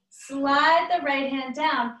okay, slide the right hand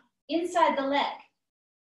down inside the leg.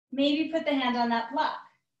 Maybe put the hand on that block.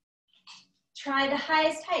 Try the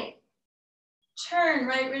highest height. Turn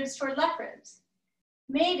right ribs toward left ribs.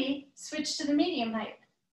 Maybe switch to the medium height.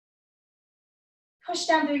 Push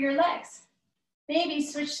down through your legs. Maybe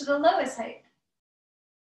switch to the lowest height.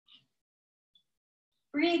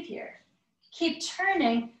 Breathe here. Keep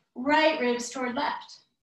turning right ribs toward left.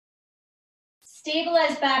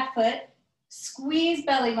 Stabilize back foot, squeeze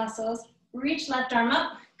belly muscles, reach left arm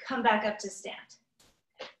up, come back up to stand.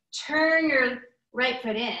 Turn your right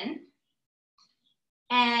foot in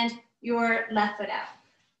and your left foot out.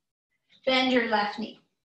 Bend your left knee.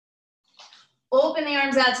 Open the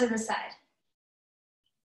arms out to the side.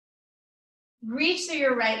 Reach through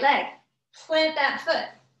your right leg. Plant that foot.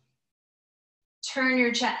 Turn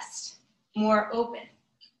your chest. More open,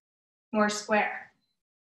 more square.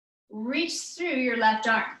 Reach through your left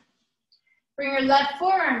arm. Bring your left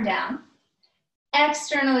forearm down.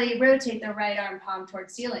 Externally rotate the right arm palm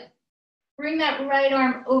towards ceiling. Bring that right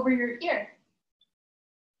arm over your ear.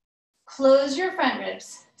 Close your front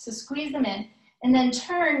ribs, so squeeze them in, and then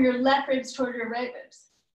turn your left ribs toward your right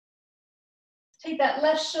ribs. Take that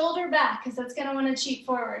left shoulder back, because that's gonna wanna cheat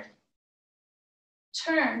forward.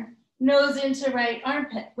 Turn, nose into right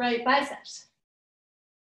armpit, right biceps.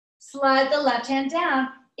 Slide the left hand down,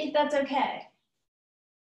 if that's okay.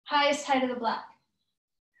 Highest height of the block.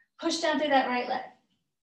 Push down through that right leg.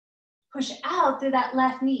 Push out through that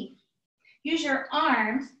left knee. Use your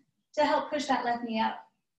arms to help push that left knee out.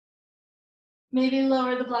 Maybe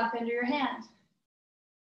lower the block under your hand.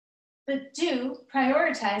 But do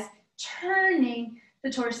prioritize turning the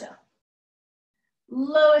torso.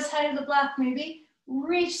 Lowest height of the block maybe.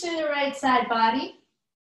 Reach through the right side body.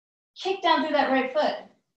 Kick down through that right foot.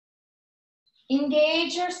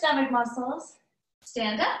 Engage your stomach muscles.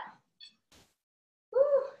 Stand up. Woo.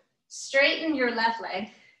 Straighten your left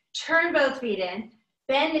leg. Turn both feet in.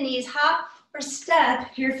 Bend the knees, hop or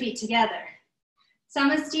step your feet together.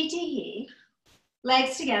 Samasthiti.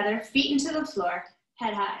 Legs together, feet into the floor,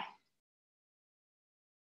 head high.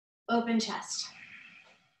 Open chest.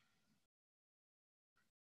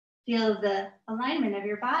 Feel the alignment of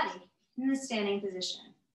your body in the standing position.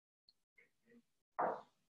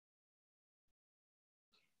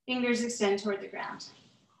 Fingers extend toward the ground.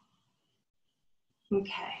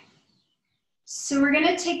 Okay. So we're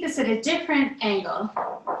gonna take this at a different angle,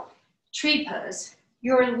 tree pose.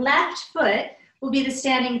 Your left foot will be the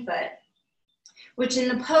standing foot, which in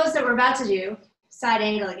the pose that we're about to do, side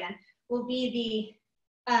angle again, will be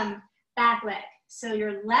the back leg. So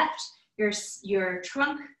your left, your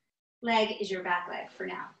trunk leg is your back leg for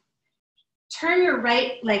now. Turn your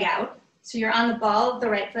right leg out. So you're on the ball of the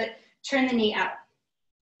right foot, turn the knee out.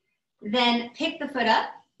 Then pick the foot up,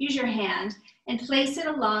 use your hand, and place it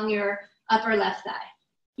along your upper left thigh.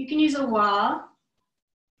 You can use a wall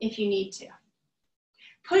if you need to.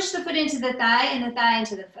 Push the foot into the thigh and the thigh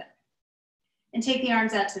into the foot. And take the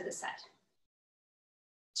arms out to the side.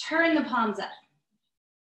 Turn the palms up.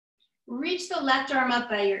 Reach the left arm up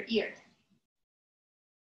by your ear.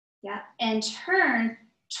 Yeah, and turn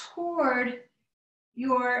toward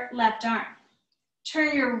your left arm.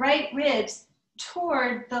 Turn your right ribs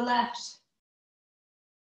toward the left.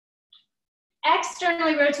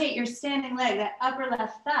 Externally rotate your standing leg, that upper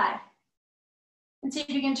left thigh, and see if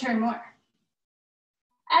you can turn more.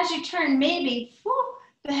 As you turn, maybe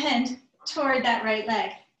bend toward that right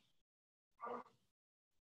leg.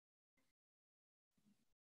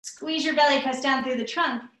 Squeeze your belly, press down through the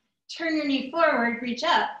trunk, turn your knee forward, reach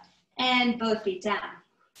up, and both feet down.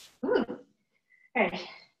 Ooh. All right,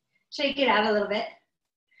 shake it out a little bit.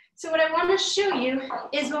 So what I want to show you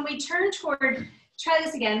is when we turn toward, try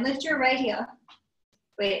this again, lift your right heel.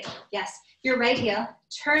 Wait, yes, your right heel,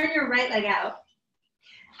 turn your right leg out.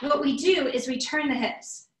 What we do is we turn the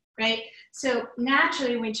hips, right? So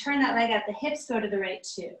naturally, when we turn that leg out, the hips go to the right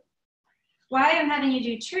too. Why I'm having you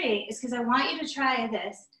do tree is because I want you to try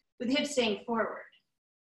this with hips staying forward.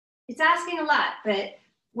 It's asking a lot, but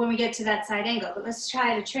when we get to that side angle, but let's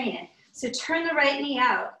try to train it. So turn the right knee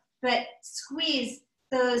out, but squeeze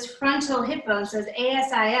those frontal hip bones, those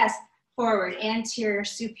ASIS, forward, anterior,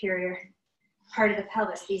 superior part of the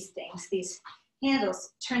pelvis, these things, these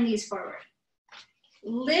handles, turn these forward.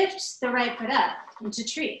 Lift the right foot up into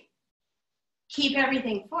tree. Keep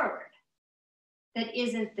everything forward that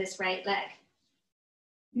isn't this right leg.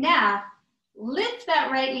 Now, lift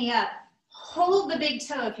that right knee up. Hold the big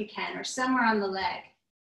toe if you can, or somewhere on the leg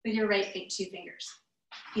with your right big two fingers,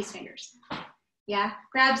 these fingers. Yeah,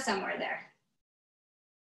 grab somewhere there.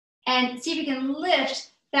 And see if you can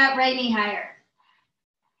lift that right knee higher.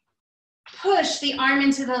 Push the arm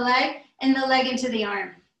into the leg and the leg into the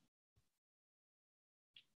arm.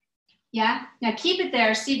 Yeah, now keep it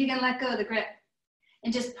there, see if you can let go of the grip.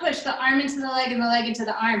 And just push the arm into the leg and the leg into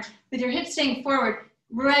the arm with your hips staying forward,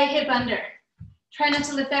 right hip under. Try not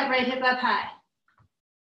to lift that right hip up high.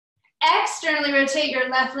 Externally rotate your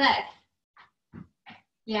left leg.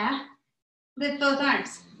 Yeah, lift both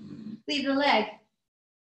arms. Leave the leg.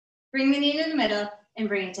 Bring the knee to the middle and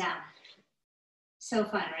bring it down. So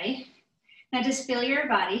fun, right? Now just feel your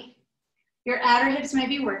body. Your outer hips might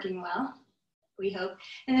be working well, we hope.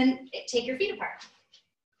 And then take your feet apart.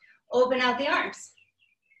 Open out the arms.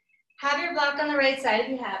 Have your block on the right side if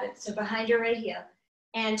you have it, so behind your right heel,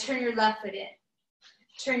 and turn your left foot in.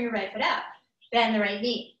 Turn your right foot out. Bend the right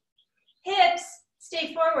knee. Hips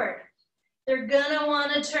stay forward. They're gonna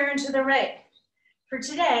wanna turn to the right. For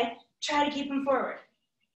today, try to keep them forward.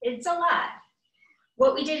 It's a lot.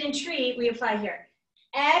 What we did in tree, we apply here.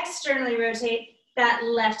 Externally rotate that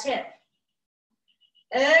left hip.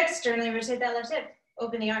 Externally rotate that left hip.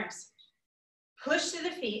 Open the arms. Push through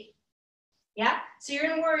the feet. Yeah, so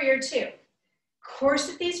you're in warrior two.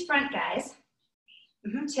 Corset these front guys.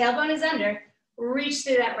 Tailbone is under. Reach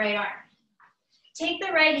through that right arm. Take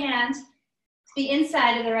the right hand to the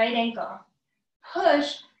inside of the right ankle.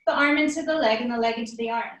 Push the arm into the leg and the leg into the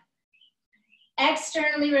arm.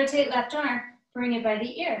 Externally rotate left arm. Bring it by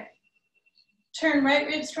the ear. Turn right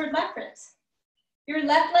ribs toward left ribs. Your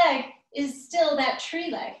left leg is still that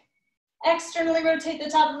tree leg. Externally rotate the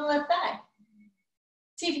top of the left thigh.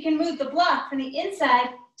 See if you can move the block from the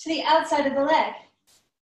inside to the outside of the leg.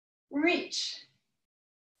 Reach.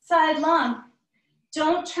 Side long.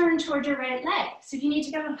 Don't turn toward your right leg. So if you need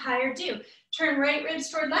to go up higher, do. Turn right ribs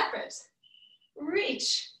toward left ribs.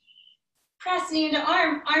 Reach. Press knee into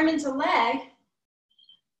arm, arm into leg.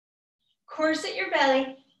 Corset your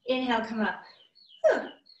belly. Inhale, come up.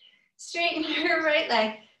 Straighten your right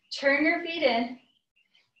leg. Turn your feet in.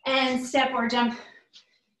 And step or jump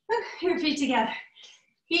your feet together.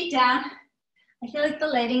 Feet down. I feel like the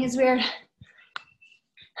lighting is weird.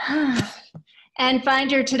 And find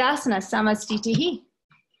your Tadasana, Samastitihi.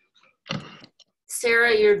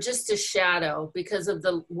 Sarah, you're just a shadow because of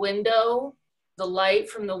the window. The light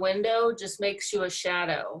from the window just makes you a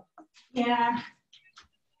shadow. Yeah.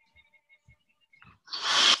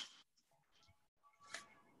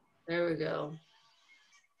 There we go.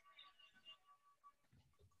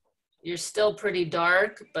 You're still pretty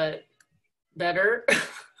dark, but better.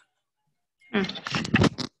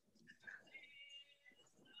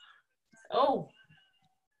 Oh.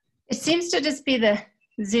 It seems to just be the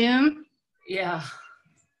zoom. Yeah.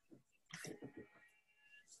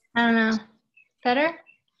 I don't know. Better?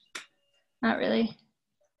 Not really.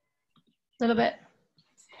 A little bit.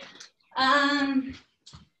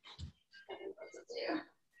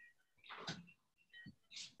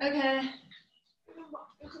 Okay.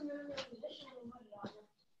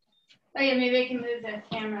 Oh yeah, maybe I can move the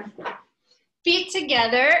camera. Feet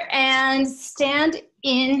together and stand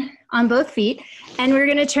in on both feet. And we're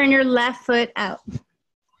gonna turn your left foot out.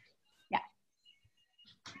 Yeah.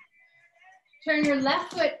 Turn your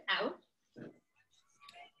left foot out.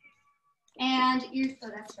 And you, oh,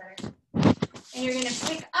 that's better. And you're gonna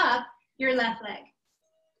pick up your left leg.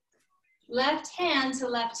 Left hand to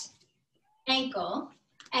left ankle.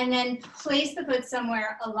 And then place the foot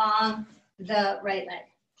somewhere along the right leg.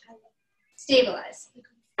 Stabilize.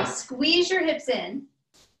 Squeeze your hips in.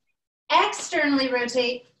 Externally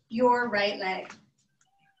rotate your right leg.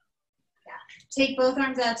 Yeah. Take both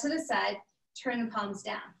arms out to the side. Turn the palms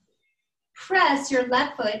down. Press your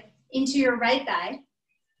left foot into your right thigh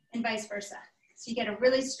and vice versa. So you get a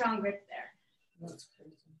really strong grip there. That's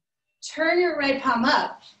crazy. Turn your right palm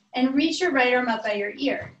up and reach your right arm up by your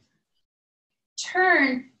ear.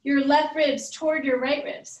 Turn your left ribs toward your right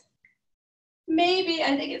ribs. Maybe,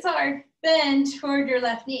 I think it's hard, bend toward your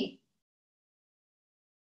left knee.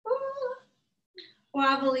 Ooh.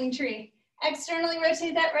 Wobbling tree. Externally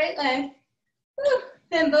rotate that right leg. Ooh.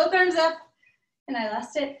 Then both arms up, and I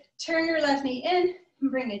lost it. Turn your left knee in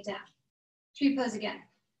and bring it down. Tree pose again.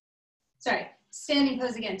 Sorry, standing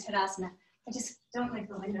pose again, Tadasana. I just don't like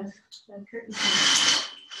the windows, the curtains.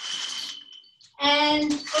 And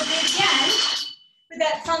we'll do it again with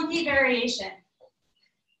that funky variation.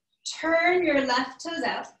 Turn your left toes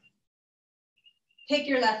out. Pick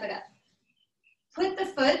your left foot up. Put the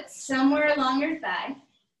foot somewhere along your thigh.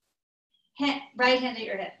 Right hand at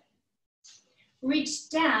your hip. Reach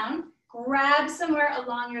down, grab somewhere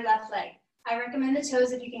along your left leg. I recommend the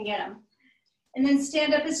toes if you can get them. And then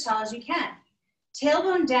stand up as tall as you can.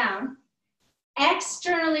 Tailbone down.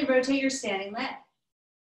 Externally rotate your standing leg.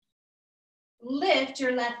 Lift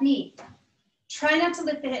your left knee. Try not to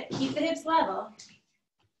lift the hip. Keep the hips level.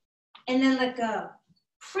 And then let go.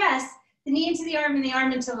 Press the knee into the arm and the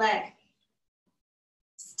arm into leg.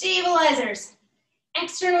 Stabilizers.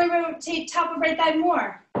 Externally rotate top of right thigh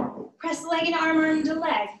more. Press leg and arm into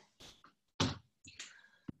leg.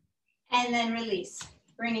 And then release.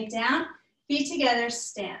 Bring it down. Feet together,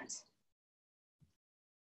 stand.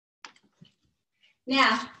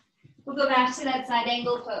 Now, we'll go back to that side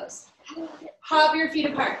angle pose. Hop your feet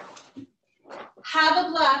apart. Have a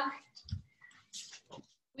block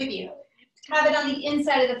with you. Have it on the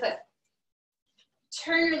inside of the foot.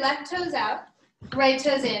 Turn your left toes out, right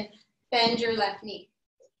toes in, bend your left knee.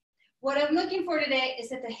 What I'm looking for today is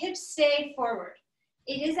that the hips stay forward.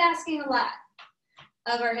 It is asking a lot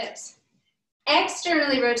of our hips.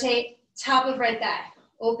 Externally rotate, top of right thigh.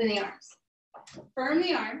 Open the arms. Firm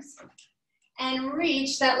the arms and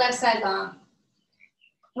reach that left side long.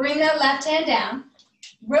 Bring that left hand down.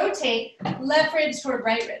 Rotate left ribs toward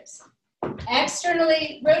right ribs.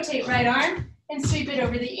 Externally rotate right arm and sweep it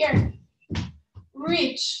over the ear.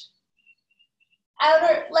 Reach.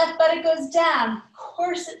 Outer left buttock goes down.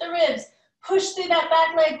 Corset the ribs. Push through that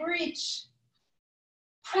back leg, reach.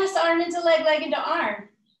 Press arm into leg, leg into arm.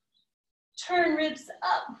 Turn ribs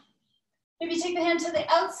up. Maybe take the hand to the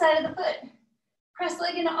outside of the foot. Press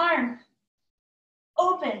leg into arm.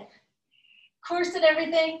 Open. Corset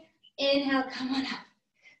everything. Inhale, come on up.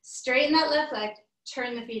 Straighten that left leg.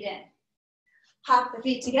 Turn the feet in. Hop the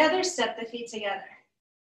feet together, step the feet together.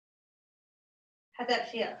 How'd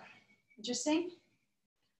that feel? Interesting?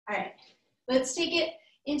 All right, let's take it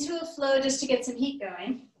into a flow just to get some heat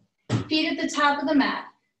going. Feet at the top of the mat.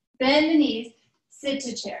 Bend the knees, sit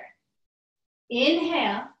to chair.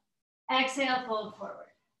 Inhale, exhale, fold forward.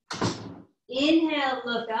 Inhale,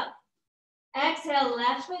 look up. Exhale,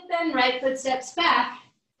 left foot bend, right foot steps back.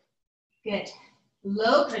 Good.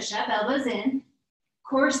 Low push-up, elbows in.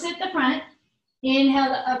 Corset the front. Inhale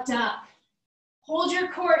to up dog. Hold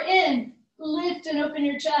your core in. Lift and open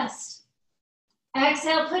your chest.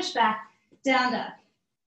 Exhale, push back, down dog.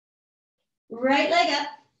 Right leg up.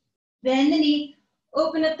 Bend the knee.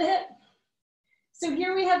 Open up the hip. So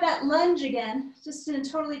here we have that lunge again, just in a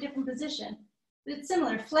totally different position. But it's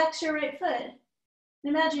similar. Flex your right foot.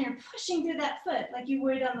 And imagine you're pushing through that foot like you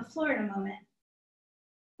would on the floor in a moment.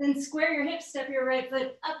 Then square your hips, step your right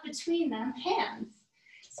foot up between them, hands.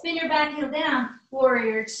 Spin your back heel down,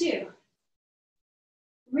 warrior two.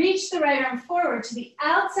 Reach the right arm forward to the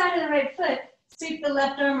outside of the right foot. Sweep the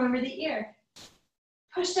left arm over the ear.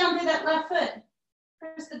 Push down through that left foot.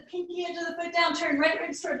 Press the pinky edge of the foot down. Turn right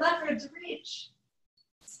ribs toward left ribs. Reach.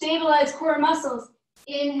 Stabilize core muscles.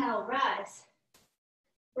 Inhale, rise.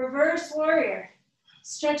 Reverse warrior.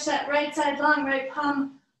 Stretch that right side long, right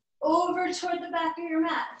palm over toward the back of your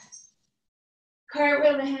mat.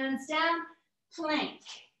 Cartwheel the hands down. Plank.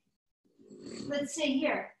 Let's stay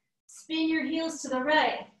here. Spin your heels to the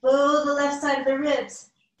right. Bow the left side of the ribs.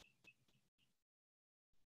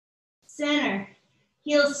 Center.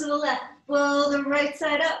 Heels to the left. Bow the right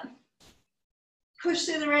side up. Push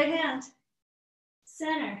through the right hand.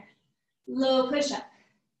 Center. Low push-up.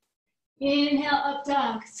 Inhale, up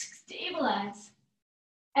dog. Stabilize.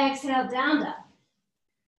 Exhale, down dog.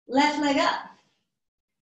 Left leg up.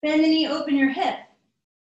 Bend the knee, open your hip.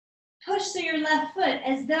 Push through your left foot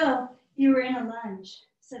as though you were in a lunge.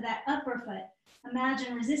 So that upper foot,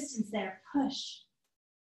 imagine resistance there. Push.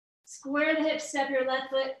 Square the hips, step your left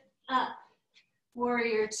foot up.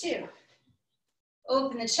 Warrior two.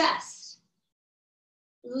 Open the chest.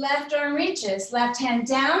 Left arm reaches, left hand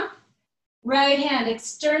down. Right hand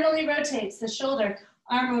externally rotates the shoulder,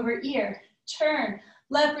 arm over ear. Turn,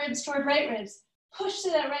 left ribs toward right ribs. Push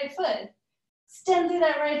through that right foot. Extend through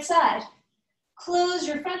that right side. Close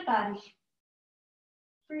your front body.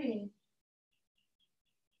 Breathe.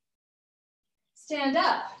 Stand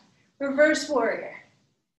up, reverse warrior.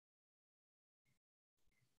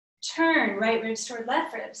 Turn right ribs toward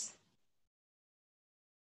left ribs.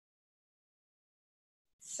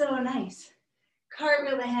 So nice.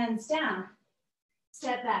 Cartwheel the hands down.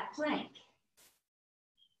 Step back plank.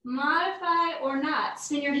 Modify or not.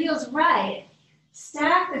 Spin your heels right.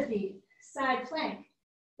 Stack the feet. Side plank.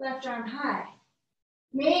 Left arm high.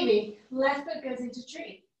 Maybe left foot goes into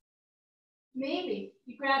tree. Maybe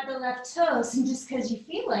you grab the left toes and just because you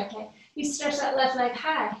feel like it, you stretch that left leg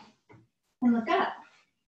high and look up.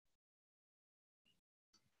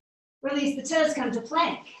 Release the toes, come to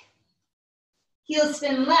plank. Heel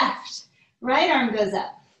spin left, right arm goes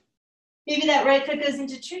up. Maybe that right foot goes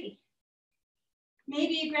into tree.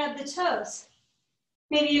 Maybe you grab the toes.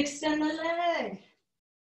 Maybe you extend the leg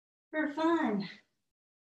for fun.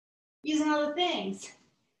 Using all the things.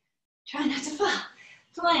 Try not to fall.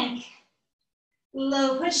 Plank.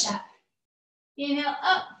 Low push-up. Inhale,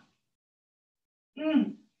 up.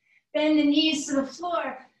 Bend the knees to the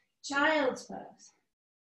floor. Child's pose.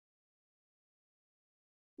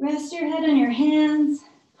 Rest your head on your hands.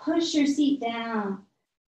 Push your seat down.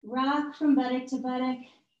 Rock from buttock to buttock.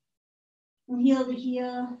 From heel to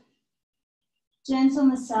heel. Gentle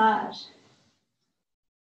massage.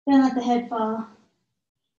 Then let the head fall.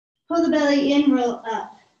 Pull the belly in, roll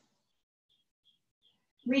up.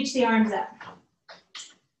 Reach the arms up.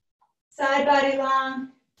 Side body long.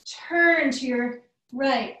 Turn to your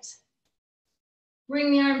right.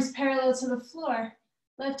 Bring the arms parallel to the floor.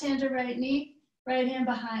 Left hand to right knee, right hand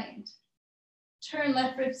behind. Turn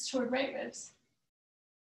left ribs toward right ribs.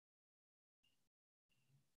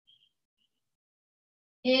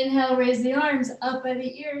 Inhale, raise the arms up by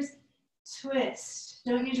the ears. Twist.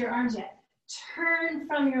 Don't use your arms yet. Turn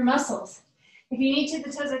from your muscles. If you need to,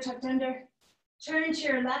 the toes are tucked under. Turn to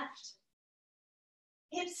your left.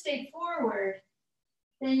 Hips stay forward.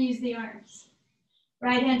 Then use the arms.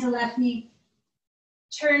 Right hand to left knee.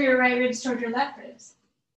 Turn your right ribs toward your left ribs.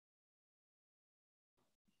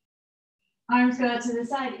 Arms go out to the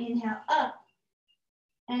side. Inhale, up.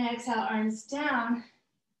 And exhale, arms down.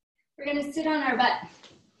 We're going to sit on our butt.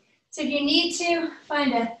 So if you need to,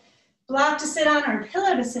 find a block to sit on or a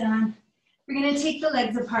pillow to sit on. We're going to take the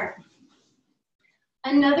legs apart.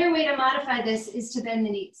 Another way to modify this is to bend the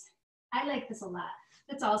knees. I like this a lot.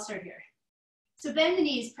 Let's all start here. So bend the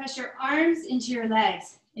knees, press your arms into your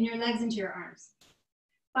legs and your legs into your arms.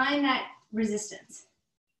 Find that resistance.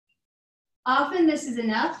 Often this is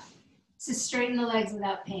enough to straighten the legs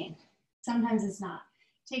without pain. Sometimes it's not.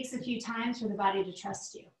 It takes a few times for the body to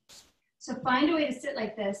trust you. So find a way to sit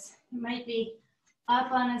like this. It might be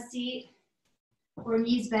up on a seat or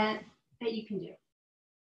knees bent that you can do.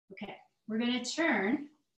 Okay, we're gonna turn,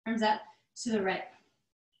 arms up to the right.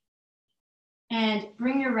 And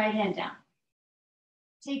bring your right hand down.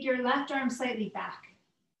 Take your left arm slightly back.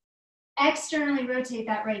 Externally rotate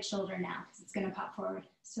that right shoulder now, because it's gonna pop forward.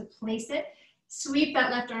 So place it, sweep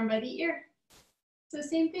that left arm by the ear. So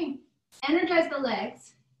same thing. Energize the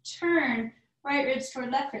legs, turn right ribs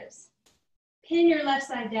toward left ribs. Pin your left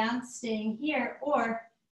side down, staying here, or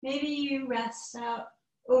maybe you rest out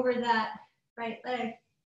over that right leg.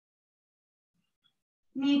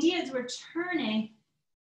 And the idea is we're turning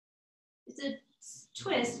It's a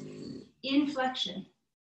twist in flexion.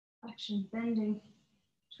 Flexion, bending,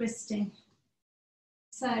 twisting,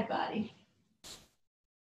 side body.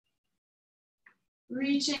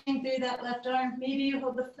 Reaching through that left arm. Maybe you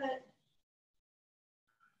hold the foot.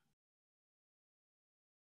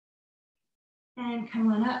 And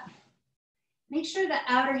come on up. Make sure the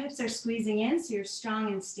outer hips are squeezing in so you're strong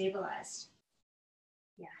and stabilized.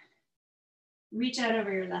 Yeah. Reach out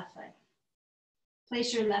over your left leg.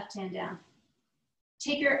 Place your left hand down.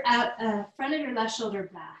 Take your front of your left shoulder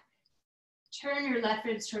back. Turn your left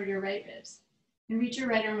ribs toward your right ribs. And reach your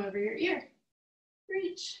right arm over your ear.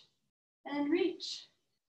 Reach and reach.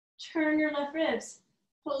 Turn your left ribs.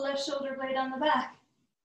 Pull left shoulder blade on the back.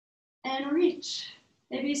 And reach.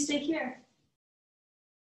 Maybe you stay here.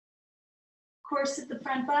 Corset the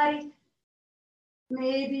front body.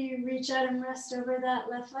 Maybe you reach out and rest over that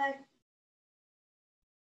left leg.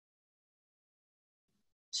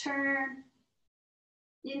 Turn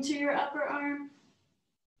into your upper arm.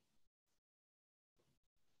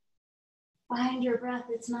 Find your breath.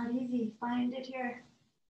 It's not easy. Find it here.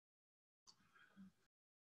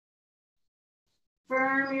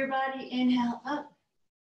 Firm your body. Inhale up.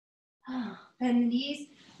 Bend the knees.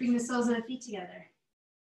 Bring the soles of the feet together.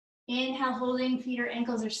 Inhale, holding feet or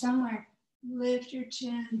ankles or somewhere. Lift your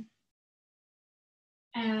chin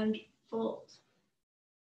and fold.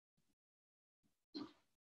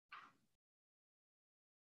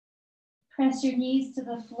 Press your knees to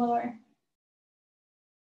the floor.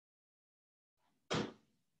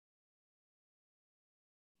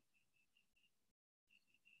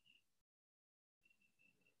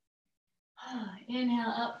 Inhale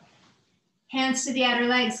up. Hands to the outer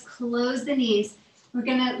legs. Close the knees. We're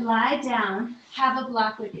gonna lie down. Have a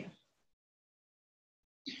block with you.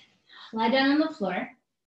 Lie down on the floor.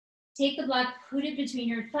 Take the block, put it between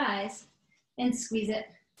your thighs, and squeeze it.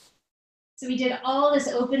 So we did all this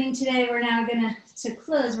opening today. We're now to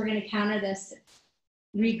close, we're gonna counter this,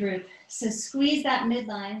 regroup. So squeeze that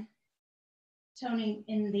midline, toning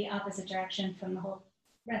in the opposite direction from the whole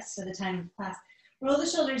rest of the time of class. Roll the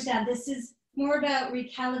shoulders down. This is more about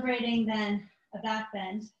recalibrating than a back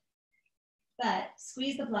bend, but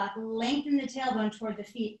squeeze the block, lengthen the tailbone toward the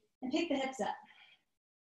feet, and pick the hips up.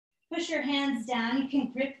 Push your hands down. You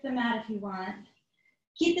can grip the mat if you want.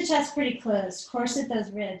 Keep the chest pretty closed. Corset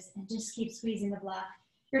those ribs and just keep squeezing the block.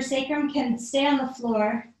 Your sacrum can stay on the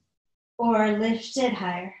floor or lift it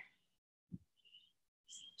higher.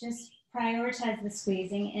 Just prioritize the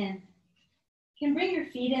squeezing in. You can bring your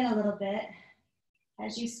feet in a little bit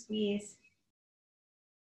as you squeeze.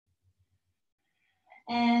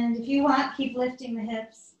 And if you want, keep lifting the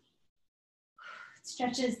hips. It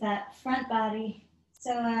stretches that front body.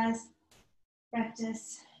 Psoas,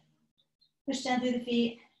 rectus. Push down through the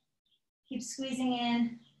feet. Keep squeezing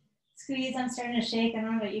in. Squeeze, I'm starting to shake. I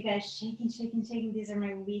don't know about you guys. Shaking, shaking, shaking. These are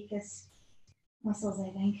my weakest muscles, I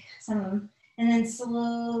think, some of them. And then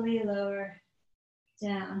slowly lower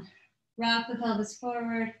down. Rock the pelvis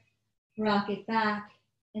forward, rock it back,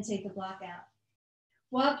 and take the block out.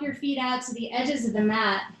 Walk your feet out to the edges of the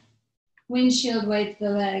mat. Windshield wipe the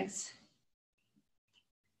legs.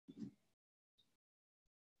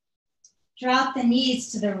 Drop the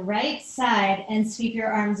knees to the right side and sweep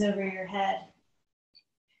your arms over your head.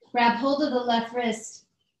 Grab hold of the left wrist.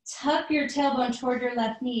 Tuck your tailbone toward your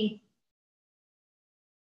left knee.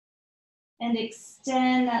 And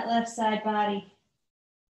extend that left side body.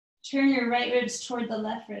 Turn your right ribs toward the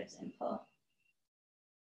left ribs and pull.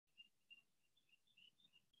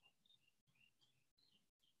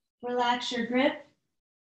 Relax your grip.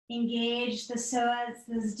 Engage the psoas,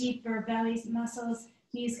 those deeper belly muscles.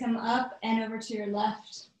 Knees come up and over to your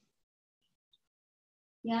left.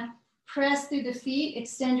 Yeah. Press through the feet.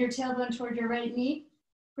 Extend your tailbone toward your right knee.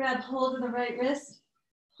 Grab hold of the right wrist.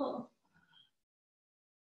 Pull.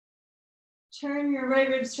 Turn your right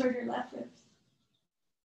ribs toward your left ribs.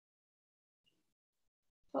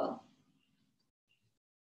 Pull.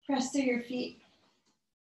 Press through your feet.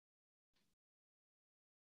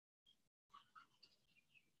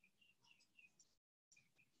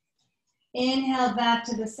 Inhale back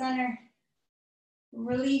to the center.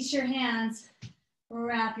 Release your hands.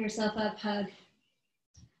 Wrap yourself up, hug.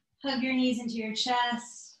 Hug your knees into your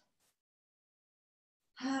chest.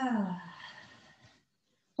 Hold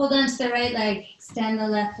on to the right leg. Extend the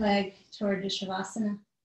left leg toward Shavasana.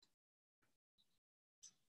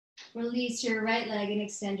 Release your right leg and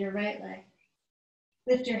extend your right leg.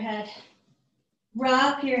 Lift your head.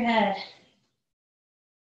 Rock your head.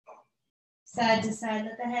 Side to side.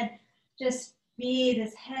 Let the head just be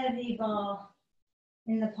this heavy ball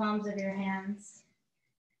in the palms of your hands.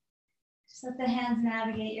 Just let the hands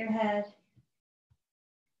navigate your head.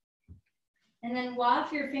 And then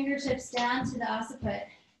waft your fingertips down to the occiput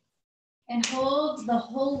and hold the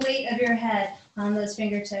whole weight of your head on those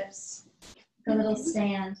fingertips. A little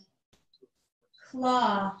stand.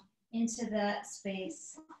 Claw into that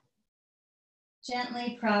space,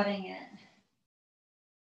 gently prodding it.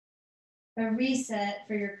 A reset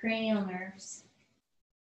for your cranial nerves.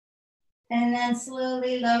 And then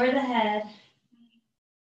slowly lower the head.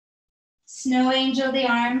 Snow angel the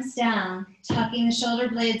arms down, tucking the shoulder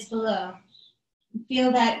blades below.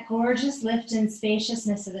 Feel that gorgeous lift and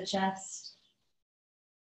spaciousness of the chest.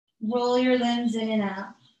 Roll your limbs in and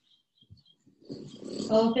out.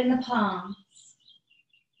 Open the palms.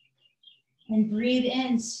 And breathe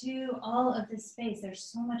into all of this space. There's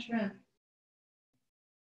so much room.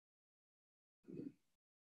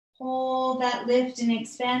 Hold that lift and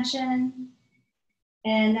expansion.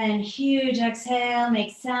 And then huge exhale,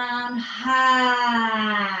 make sound.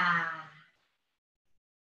 Ha!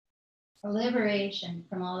 A liberation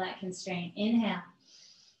from all that constraint. Inhale.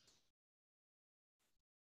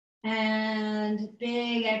 And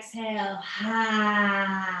big exhale.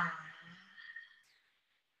 Ha!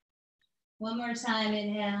 One more time,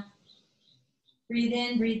 inhale. Breathe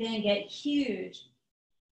in, get huge.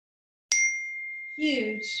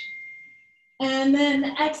 Huge. And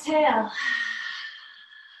then exhale.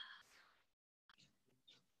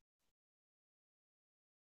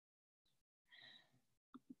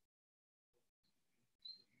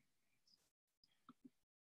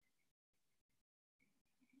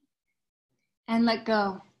 And let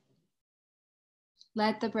go.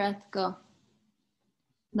 Let the breath go.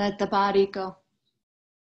 Let the body go.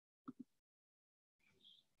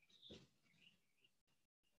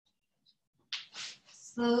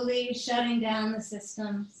 Slowly shutting down the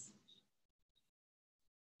systems.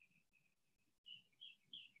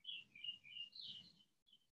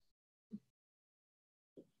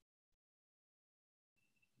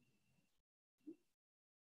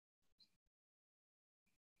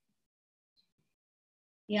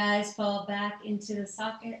 The eyes fall back into the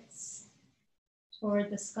sockets,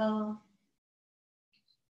 toward the skull.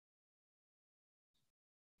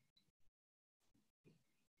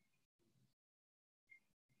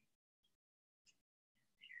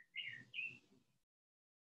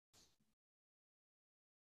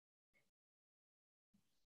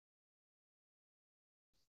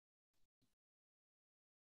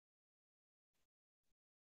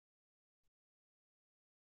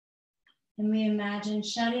 And we imagine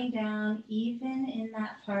shutting down even in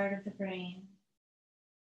that part of the brain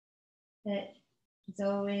that is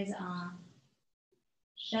always on.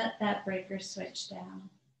 Shut that breaker switch down.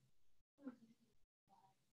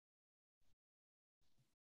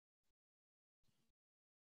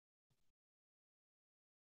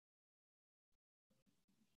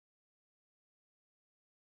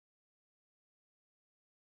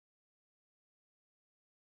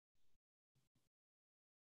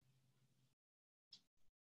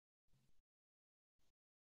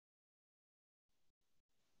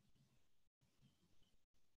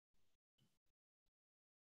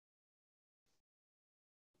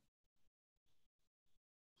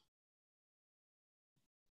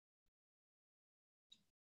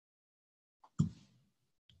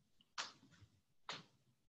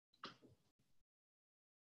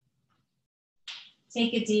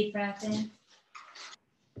 Take a deep breath in.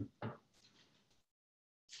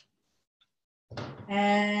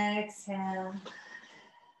 Exhale.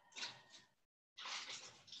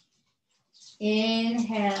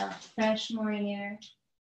 Inhale, fresh morning air.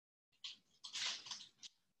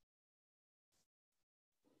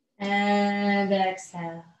 And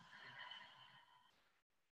exhale.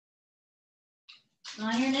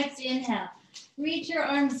 On your next inhale, reach your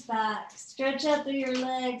arms back, stretch out through your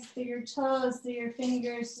legs, through your toes, through your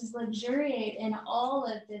fingers. Just luxuriate in all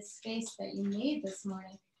of this space that you made this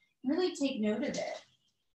morning. Really take note of it.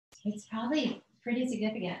 It's probably pretty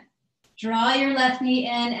significant. Draw your left knee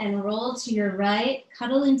in and roll to your right.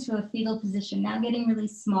 Cuddle into a fetal position, now getting really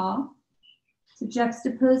small. So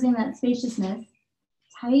juxtaposing that spaciousness.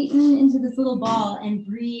 Tighten into this little ball and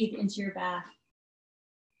breathe into your back.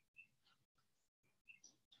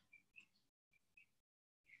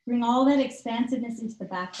 Bring all that expansiveness into the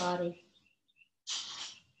back body.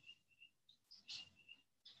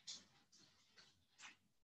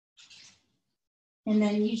 And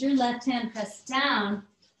then use your left hand, press down,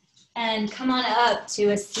 and come on up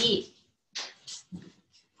to a seat.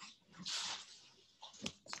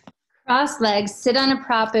 Cross legs, sit on a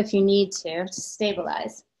prop if you need to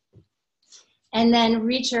stabilize. And then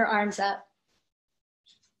reach your arms up.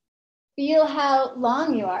 Feel how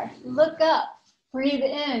long you are. Look up. Breathe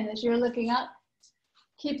in as you're looking up.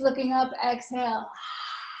 Keep looking up. Exhale.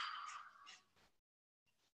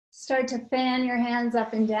 Start to fan your hands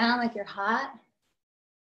up and down like you're hot.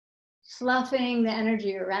 Fluffing the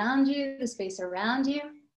energy around you, the space around you.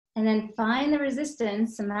 And then find the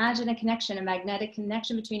resistance. Imagine a connection, a magnetic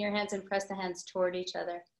connection between your hands, and press the hands toward each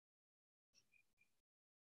other.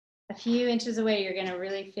 A few inches away, you're going to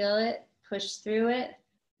really feel it. Push through it.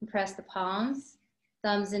 And press the palms.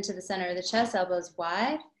 Thumbs into the center of the chest, elbows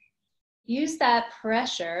wide. Use that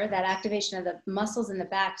pressure, that activation of the muscles in the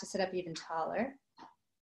back to sit up even taller.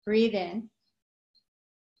 Breathe in.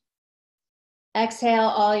 Exhale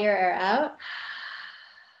all your air out.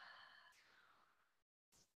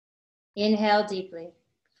 Inhale deeply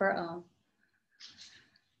for Om.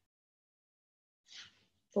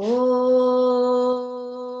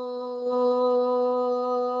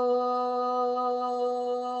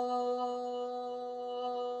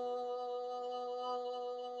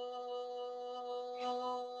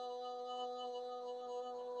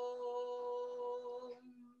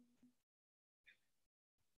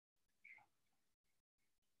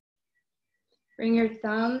 Bring your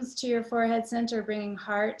thumbs to your forehead center, bringing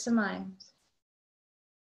heart to mind.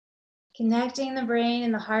 Connecting the brain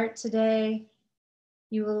and the heart today,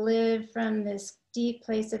 you will live from this deep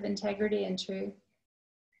place of integrity and truth.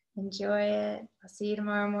 Enjoy it. I'll see you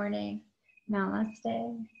tomorrow morning.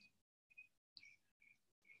 Namaste.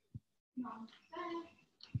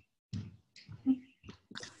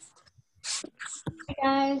 Hey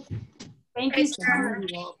guys. Thank you so much.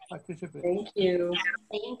 Thank you.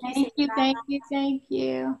 Thank you, thank you, thank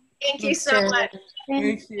you. Thank you so much.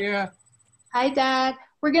 Thanks. Hi, Dad.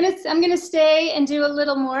 I'm gonna stay and do a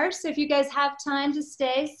little more. So if you guys have time to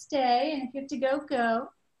stay, stay. And if you have to go, go.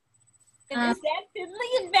 And is that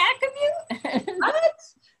fiddly in back of you? What?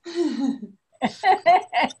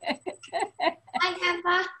 I have